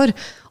inne for.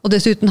 Og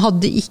dessuten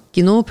hadde de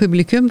ikke noe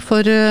publikum,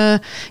 for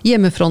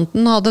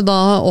hjemmefronten hadde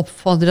da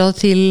oppfordret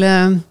til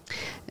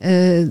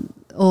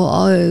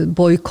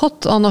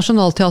boykott av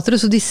Nationalteatret,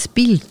 så de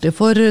spilte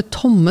for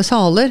tomme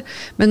saler,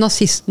 men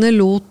nazistene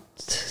lot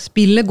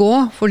spillet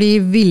gå, for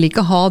de ville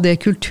ikke ha det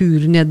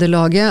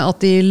kulturnederlaget at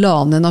de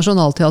la ned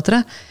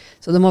Nationalteatret.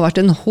 Så det må ha vært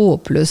en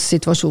håpløs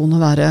situasjon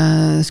å være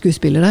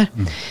skuespiller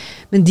der.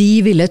 Men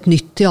de ville et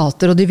nytt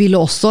teater, og de ville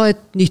også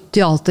et nytt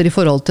teater i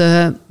forhold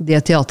til det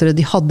teateret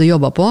de hadde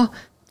jobbet på.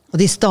 Og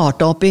de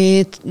startet opp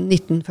i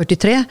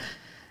 1943,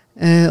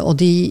 og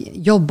de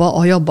jobbet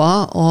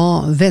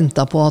og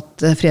ventet på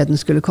at freden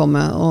skulle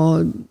komme.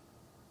 Og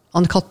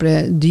Anne-Kat. Ble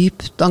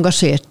dypt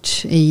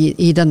engasjert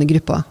i denne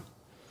gruppa.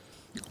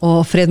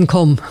 Og freden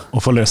kom.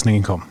 Og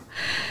forløsningen kom.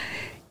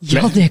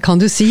 Ja, det kan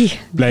du si.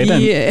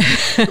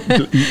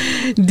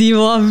 De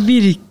var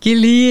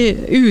virkelig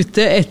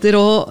ute etter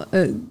å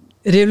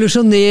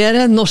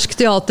revolusjonere norsk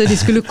teater. De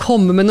skulle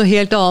komme med noe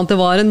helt annet. Det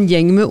var en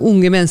gjeng med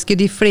unge mennesker.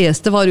 De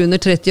fleste var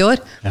under 30 år.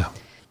 Ja.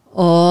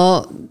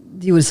 Og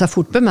de gjorde seg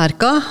fort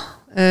bemerket.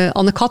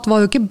 Anne-Kat. Var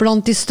jo ikke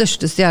blant de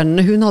største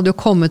stjernene. Hun hadde jo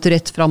kommet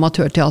rett fra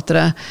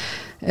amatørteatret.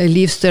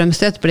 Liv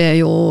Strømstedt ble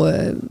jo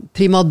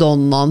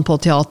primadonnaen på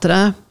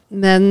teatret.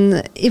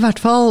 Men i hvert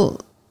fall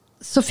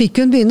så fikk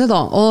hun begynne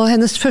da, og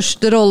hennes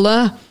første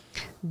rolle,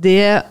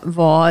 det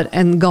var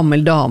en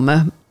gammel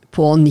dame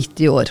på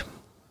 90 år.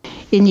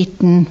 I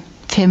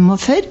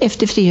 1945,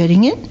 efter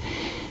frigjøringen,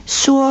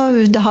 så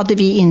da hadde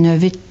vi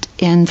innøvet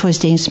en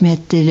forestilling som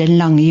heter Den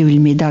lange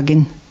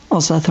julemiddagen,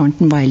 også av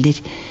Thornton Wilder.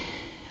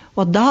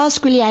 Og da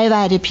skulle jeg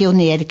være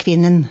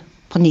pionerkvinnen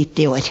på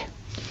 90 år.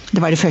 Det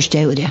var det første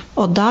jeg gjorde.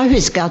 Og da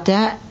husker jeg at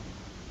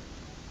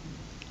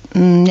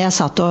jeg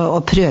satt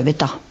og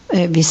prøvet da.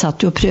 Vi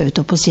satt jo og prøvet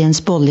opp hos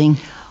Jens Bolling.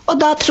 Og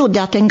da trodde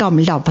jeg at en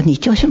gammel dame på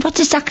 90 år, hun var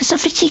ikke så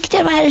forsiktig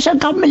å være så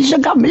gammel,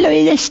 og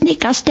jeg nesten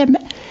ikke har stemme.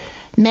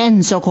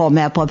 Men så kom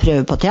jeg på å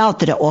prøve på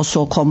teateret, og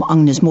så kom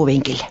Agnes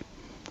Mowinckel.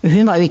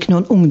 Hun var jo ikke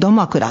noen ungdom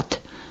akkurat,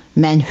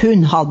 men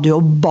hun hadde jo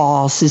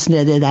basis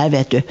nede der,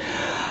 vet du.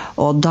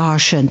 Og da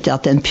skjønte jeg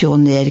at en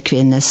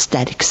pionerkvinne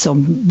sterk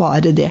som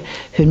bare det,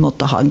 hun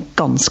måtte ha en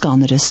ganske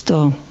annen røst,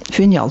 og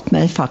hun hjalp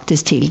meg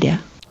faktisk til det.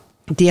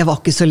 Det var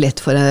ikke så lett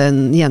for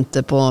en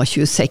jente på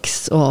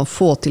 26 å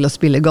få til å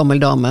spille gammel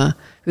dame.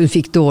 Hun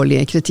fikk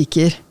dårlige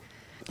kritikker.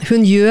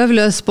 Hun gjøv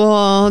løs på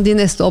de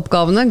neste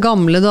oppgavene,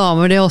 gamle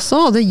damer det også,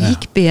 og det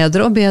gikk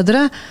bedre og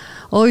bedre.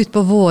 Og ut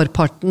på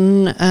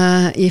vårparten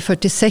i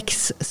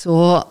 46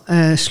 så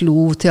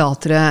slo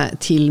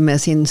teatret til med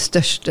sin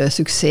største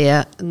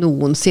suksess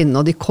noensinne,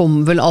 og de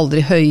kom vel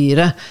aldri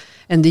høyere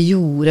enn de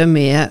gjorde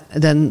med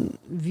den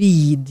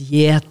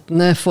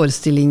vidgjetne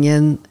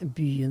forestillingen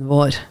Byen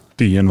vår.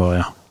 Byen vår,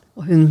 ja.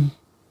 Og hun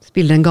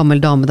spiller en gammel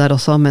dame der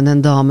også, men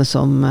en dame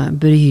som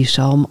bryr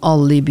seg om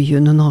alle i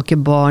byen. Hun har ikke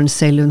barn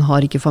selv, hun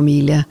har ikke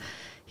familie.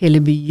 Hele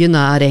byen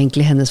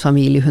egentlig hennes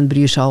familie. Hun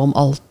bryr seg om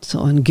alt,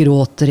 og hun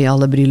gråter i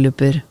alle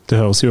brylluper. Det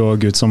høres jo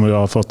ut som hun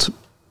har fått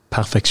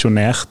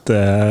perfeksjonert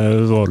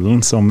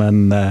rollen som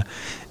en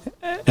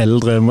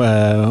eldre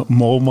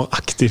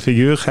mormoraktig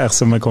figur her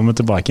som vi kommer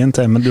tilbake inn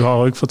til. Men du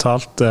har også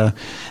fortalt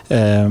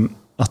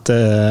at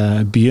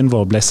byen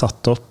vår ble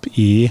satt opp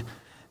i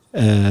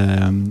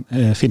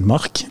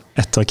Finnmark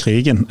etter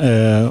krigen,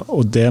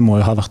 og det må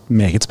jo ha vært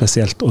meget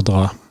spesielt å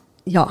dra.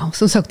 Ja,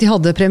 som sagt, de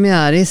hadde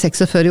premiere i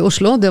 46 i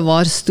Oslo, det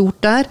var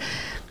stort der,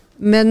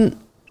 men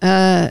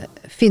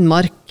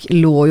Finnmark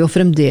lå jo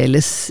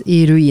fremdeles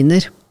i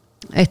ruiner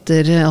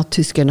etter at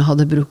tyskerne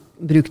hadde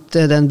brukt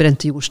den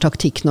brente jords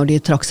taktikk når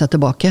de trakk seg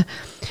tilbake.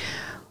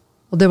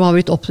 Og det var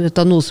blitt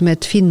opprettet noe som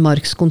het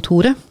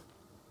Finnmarkskontoret.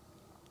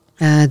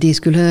 De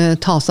skulle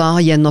ta seg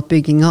av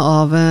gjenoppbyggingen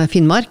av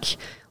Finnmark,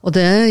 og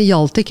det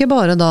gjaldt ikke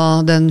bare da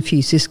den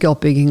fysiske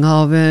oppbyggingen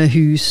av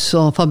hus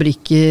og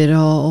fabrikker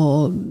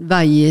og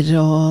veier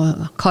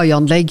og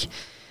kaianlegg.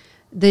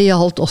 Det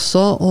gjaldt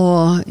også å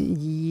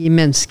gi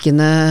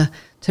menneskene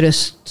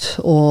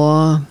trøst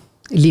og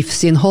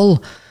livsinnhold.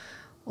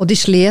 Og de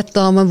slet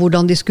da med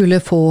hvordan de skulle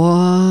få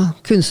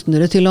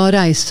kunstnere til å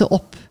reise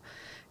opp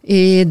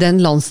i den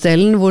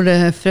landsdelen hvor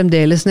det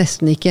fremdeles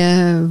nesten ikke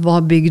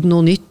var bygd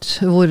noe nytt,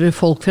 hvor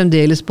folk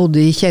fremdeles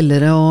bodde i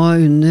kjellere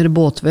og under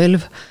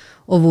båthvelv,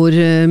 og hvor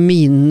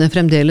minene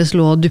fremdeles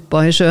lå duppa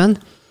i sjøen.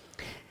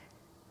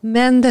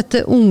 Men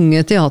dette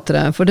unge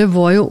teatret, for det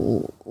var jo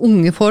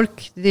unge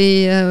folk,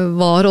 de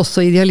var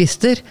også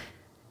idealister,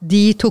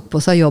 de tok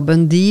på seg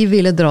jobben, de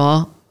ville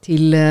dra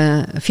til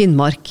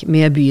Finnmark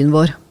med byen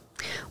vår.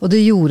 Og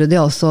det gjorde de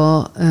altså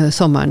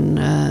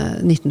sommeren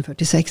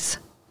 1946.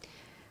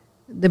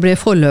 Det ble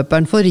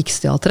forløperen for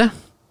Riksteatret.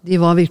 De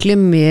var virkelig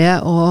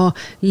med å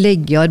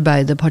legge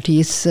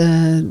Arbeiderpartiets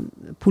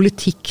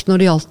politikk når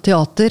det gjaldt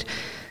teater,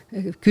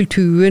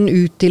 kulturen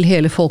ut til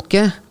hele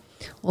folket,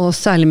 og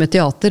særlig med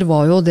teater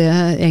var jo det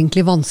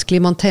egentlig vanskelig.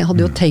 Man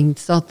hadde jo tenkt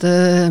seg at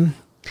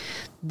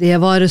det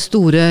var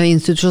store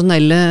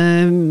institusjonelle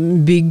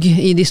bygg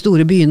i de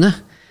store byene.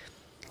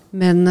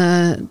 Men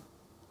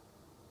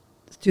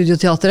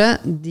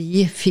Studioteatret,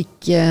 de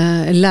fikk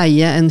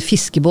leie en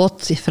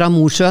fiskebåt fra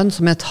Mosjøen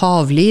som het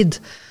Havlid,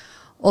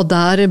 og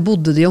der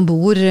bodde de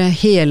ombord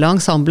hele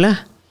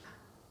ensemblet.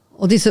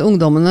 Og disse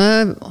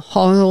ungdommene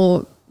har jo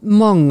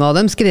mange av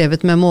dem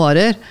skrevet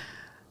memoarer,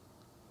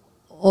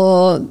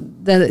 og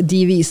de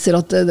viser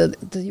at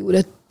det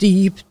gjorde et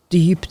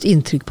dypt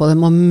inntrykk på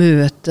dem å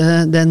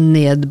møte den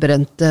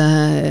nedbrente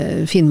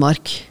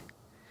Finnmark.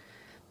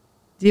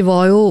 De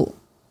var jo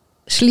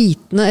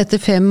slitne etter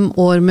 5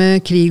 år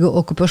med krig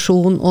og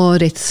okkupasjon og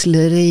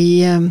redsler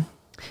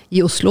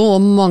i Oslo,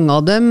 og mange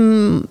av dem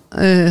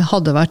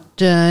hadde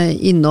vært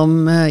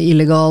innom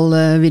illegal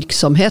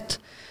virksomhet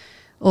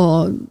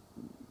og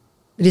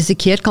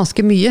risikert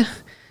ganske mye.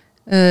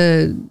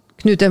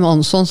 Knut M.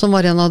 Hansson, som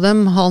var en av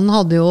dem, han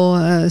hadde jo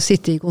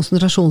sittet i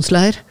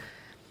konsentrasjonsleir.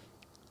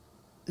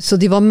 Så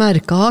de var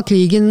merket av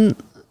krigen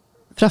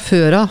fra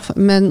før av,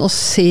 men å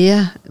se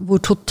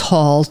hvor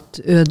totalt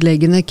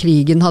ødeleggende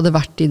krigen hadde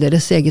vært i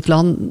deres eget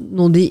land,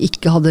 noe de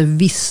ikke hadde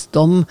visst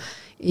om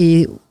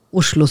i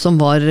Oslo som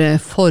var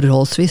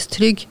forholdsvis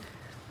trygg.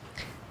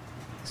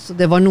 Så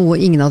det var noe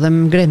ingen av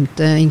dem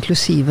glemte,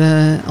 inklusive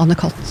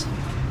Anne-Kat.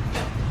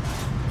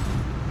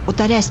 Og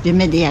da reiste vi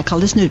med det jeg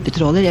kaller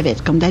snurpetråler, jeg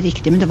vet ikke om det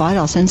riktig, men det var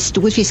altså en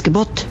stor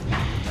fiskebåt.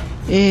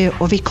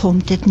 Og vi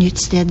kom til et nytt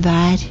sted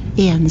hver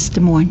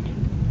eneste morgen.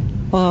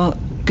 Og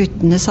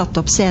guttene satte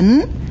opp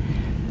scenen,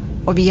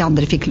 og vi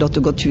andre fikk lov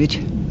til å gå tur.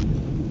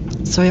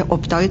 Så jeg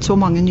oppdaget så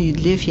mange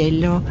nydelige fjell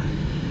og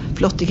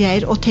flotte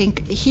greier. Og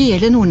tenk,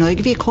 hele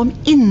Nord-Norge, vi kom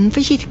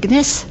innenfor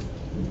Kirkenes.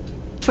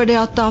 For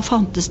da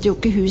fantes det jo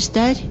ikke hus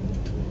der.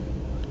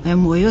 Og jeg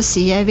må jo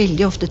si, jeg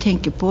veldig ofte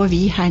tenker på,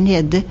 vi her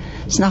nede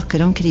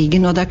snakker om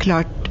krigen, og det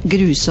klart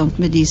grusomt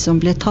med de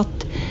som ble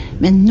tatt.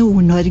 Men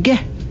Nord-Norge,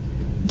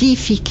 de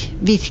fikk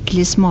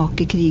virkelig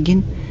smake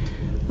krigen.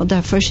 Og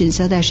derfor synes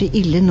jeg det så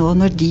ille nå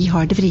når de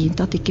har det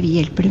vrient at ikke vi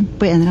hjelper dem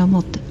på en eller annen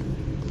måte.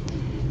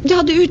 De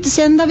hadde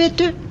utescenen da, vet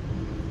du.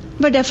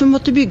 Det var derfor vi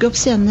måtte bygge opp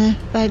scene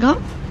hver gang.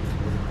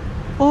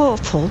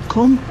 Og folk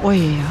kom. Oi.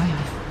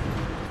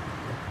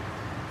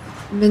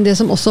 Men det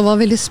som også var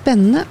veldig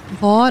spennende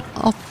var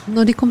at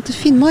når de kom til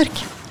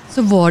Finnmark,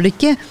 så var det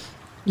ikke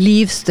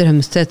Liv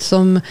Strømstedt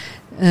som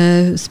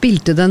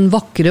spilte den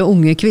vakre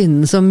unge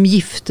kvinnen som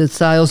giftet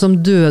seg og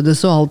som døde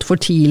så alt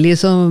for tidlig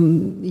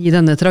i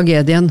denne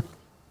tragedien,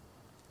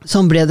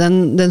 som ble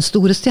den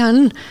store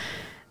stjernen.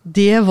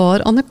 Det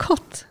var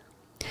Anne-Kat.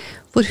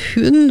 For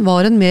hun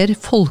var en mer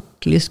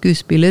folkelig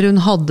skuespiller. Hun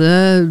hadde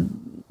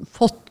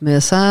fått med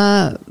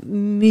seg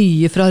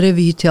mye fra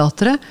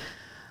revyteatret,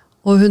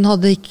 og hun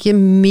hadde ikke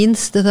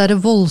minst det der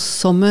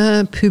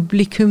voldsomme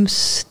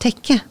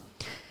publikumstekket.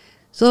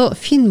 Så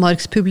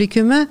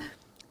Finnmarkspublikummet,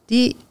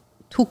 de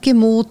tok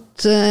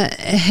imot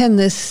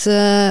hennes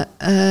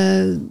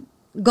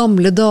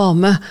gamle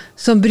dame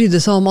som brydde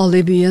seg om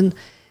alle i byen,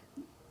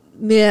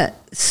 med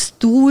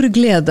stor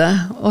glede,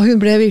 og hun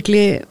ble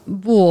virkelig,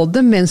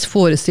 både mens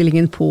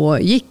forestillingen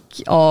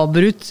pågikk,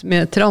 avbrutt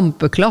med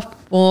trampeklapp,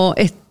 og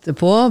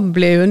etterpå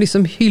ble hun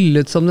liksom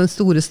hyllet som den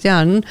store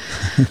stjernen.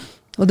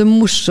 Og det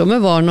morsomme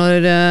var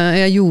når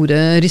jeg gjorde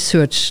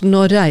researchen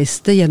og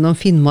reiste gjennom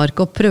Finnmark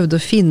og prøvde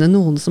å finne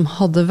noen som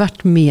hadde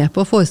vært med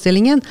på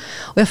forestillingen,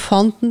 og jeg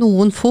fant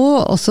noen få,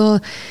 og så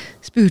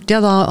spurte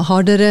jeg da,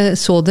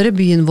 så dere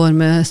byen vår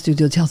med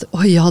studioteater?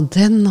 Ja,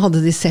 den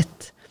hadde de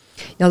sett.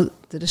 Ja,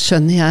 dere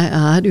skjønner,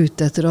 jeg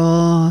ute etter å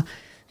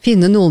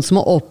finne noen som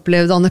har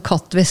opplevd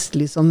Anne-Kat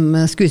Vestli som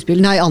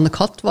skuespiller. Nei,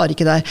 Anne-Kat var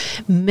ikke der.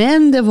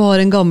 Men det var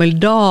en gammel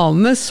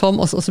dame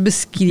som også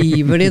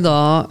beskriver de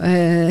da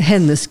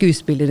hennes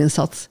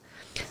skuespillerinnsats.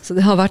 Så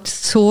det har vært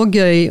så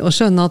gøy å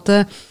skjønne at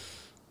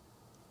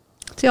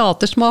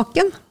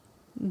teatersmaken,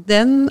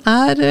 den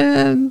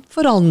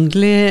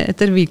foranderlig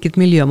etter hvilket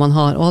miljø man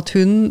har. Og at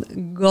hun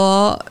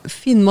ga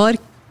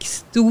Finnmark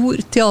stor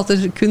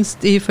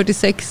teaterkunst i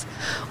 46,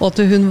 og at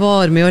hun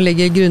var med å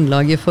legge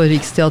grunnlaget for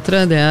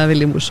Riksteatret, det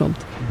veldig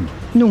morsomt.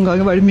 Noen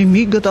ganger var det mye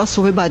mygg, og da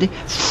så vi bare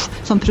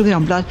som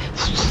programblad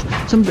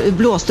som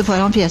blåste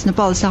foran fjesene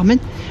på alle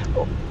sammen.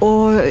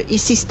 Og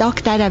i siste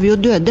akt, der vi jo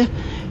døde,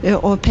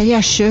 og Per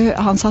Gjersjø,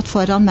 han satt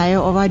foran meg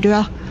og var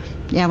død.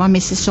 Jeg var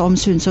Mrs.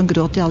 Soms, hun som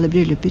gråt i alle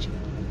brylluper.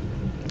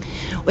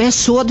 Og jeg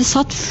så det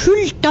satt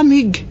fullt av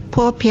mygg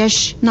på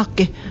Pers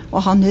nakke,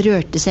 og han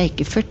rørte seg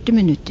ikke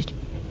 40 minutter.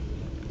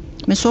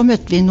 Men så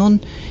møtte vi noen,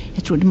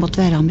 jeg tror det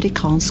måtte være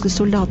amerikanske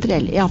soldater,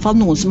 eller i alle fall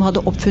noen som hadde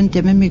oppfunnet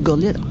det med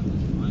myggolje da,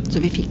 så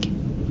vi fikk.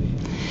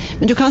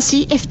 Men du kan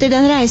si, efter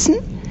den reisen,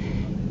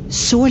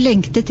 så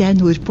lengtet jeg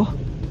nordpå.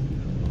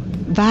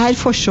 Hver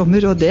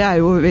forsommer, og det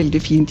jo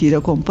veldig fin tid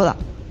å komme på da.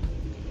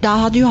 Da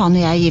hadde Johan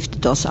og jeg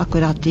giftet oss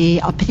akkurat i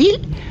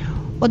april,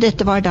 og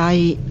dette var da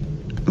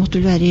måtte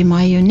det være i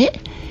mai-juni.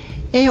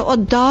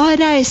 Og da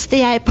reiste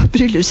jeg på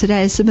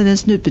bryllupsreise med den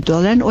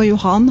snuppetåleren, og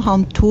Johan,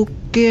 han tok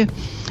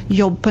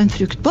jobb på en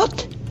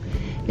fruktbåt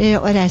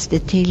og reiste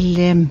til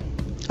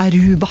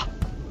Aruba.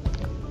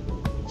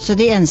 Så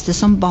det eneste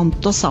som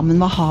bandt oss sammen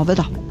var havet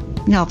da.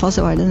 I alle fall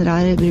så var det en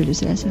rar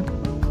bryllupsreise.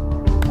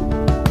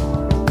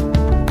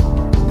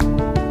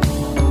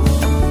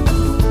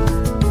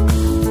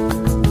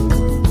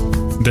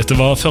 Dette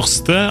var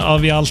første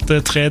av i alt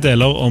 3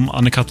 deler om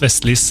Anne-Kat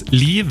Vestlis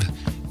liv.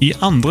 I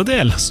andre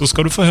del så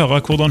skal du få høre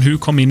hvordan hun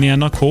kom inn i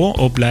NRK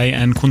og ble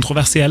en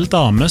kontroversiell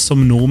dame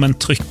som nordmenn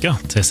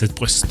trykket til sitt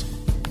bryst.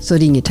 Så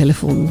ringer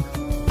telefonen.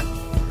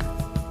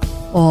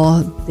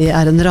 Og det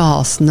en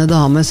rasende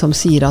dame som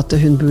sier at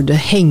hun burde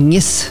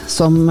henges,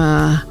 som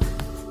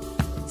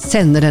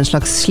sender den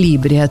slags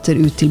slibrigheter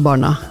ut til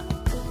barna.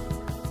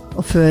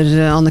 Og før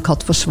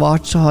Anne-Kat får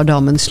svart, så har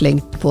damen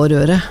slengt på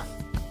røret.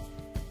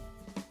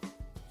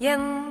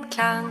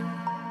 Gjenklang.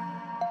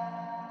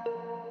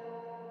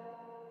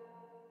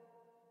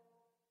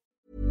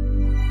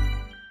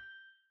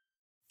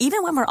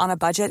 Even when we're on a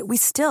budget, we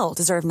still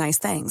deserve nice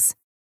things.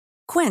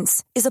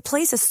 Quince is a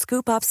place to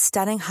scoop up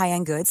stunning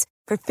high-end goods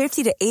for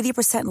 50 to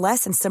 80%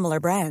 less than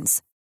similar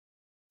brands.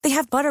 They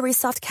have buttery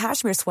soft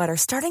cashmere sweaters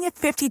starting at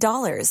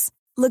 $50,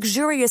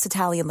 luxurious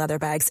Italian leather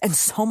bags, and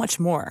so much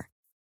more.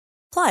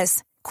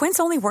 Plus, Quince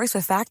only works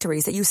with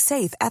factories that use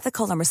safe,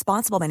 ethical, and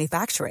responsible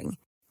manufacturing.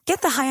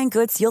 Get the high-end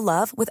goods you'll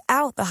love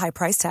without the high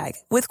price tag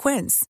with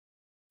Quince.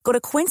 Go to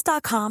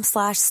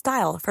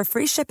quince.com/style for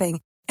free shipping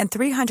and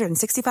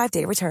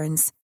 365-day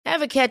returns.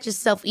 Ever catch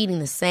yourself eating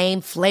the same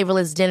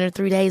flavorless dinner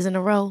 3 days in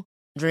a row?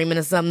 Dreaming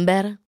of something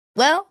better?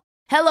 Well,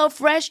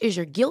 HelloFresh is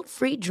your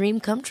guilt-free dream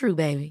come true,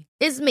 baby.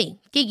 It's me,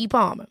 Keke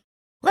Palmer.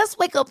 Let's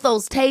wake up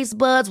those taste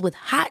buds with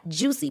hot,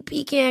 juicy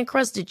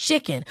pecan-crusted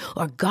chicken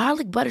or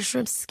garlic butter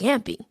shrimp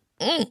scampi.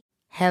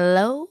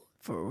 Hello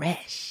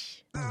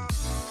Fresh.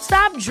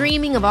 Stop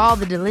dreaming of all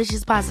the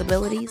delicious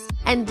possibilities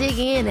and dig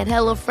in at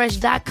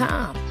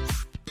HelloFresh.com.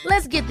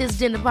 Let's get this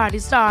dinner party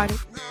started.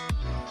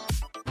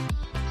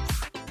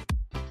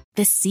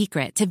 The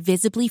secret to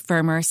visibly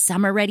firmer,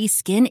 summer-ready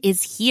skin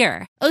is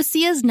here.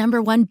 Osea's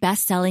 #1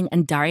 best-selling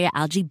Undaria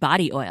Algae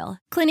Body Oil.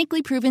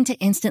 Clinically proven to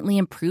instantly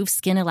improve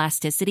skin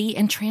elasticity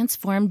and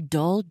transform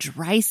dull,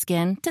 dry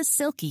skin to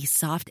silky,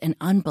 soft, and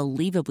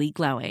unbelievably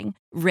glowing.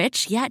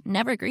 Rich yet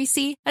never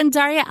greasy,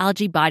 Undaria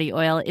Algae Body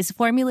Oil is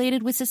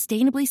formulated with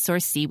sustainably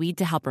sourced seaweed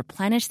to help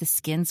replenish the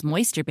skin's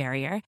moisture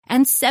barrier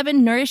and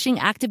 7 nourishing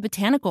active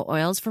botanical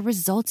oils for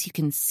results you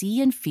can see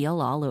and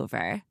feel all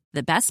over.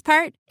 The best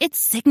part? Its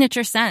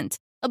signature scent.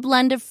 A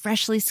blend of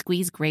freshly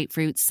squeezed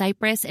grapefruit,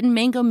 cypress, and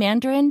mango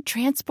mandarin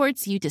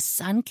transports you to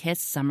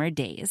sun-kissed summer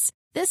days.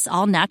 This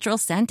all-natural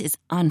scent is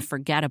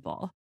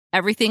unforgettable.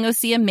 Everything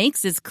Osea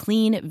makes is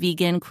clean,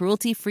 vegan,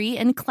 cruelty-free,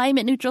 and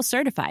climate-neutral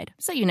certified,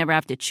 so you never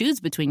have to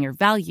choose between your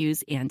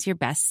values and your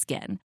best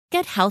skin.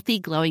 Get healthy,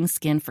 glowing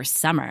skin for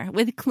summer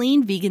with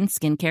clean, vegan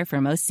skincare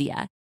from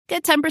Osea.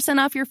 Get 10%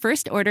 off your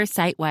first order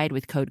site-wide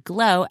with code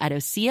GLOW at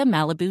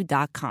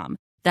OseaMalibu.com.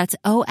 That's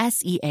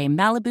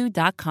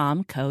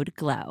OSEAMalibu.com, code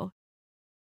GLOW.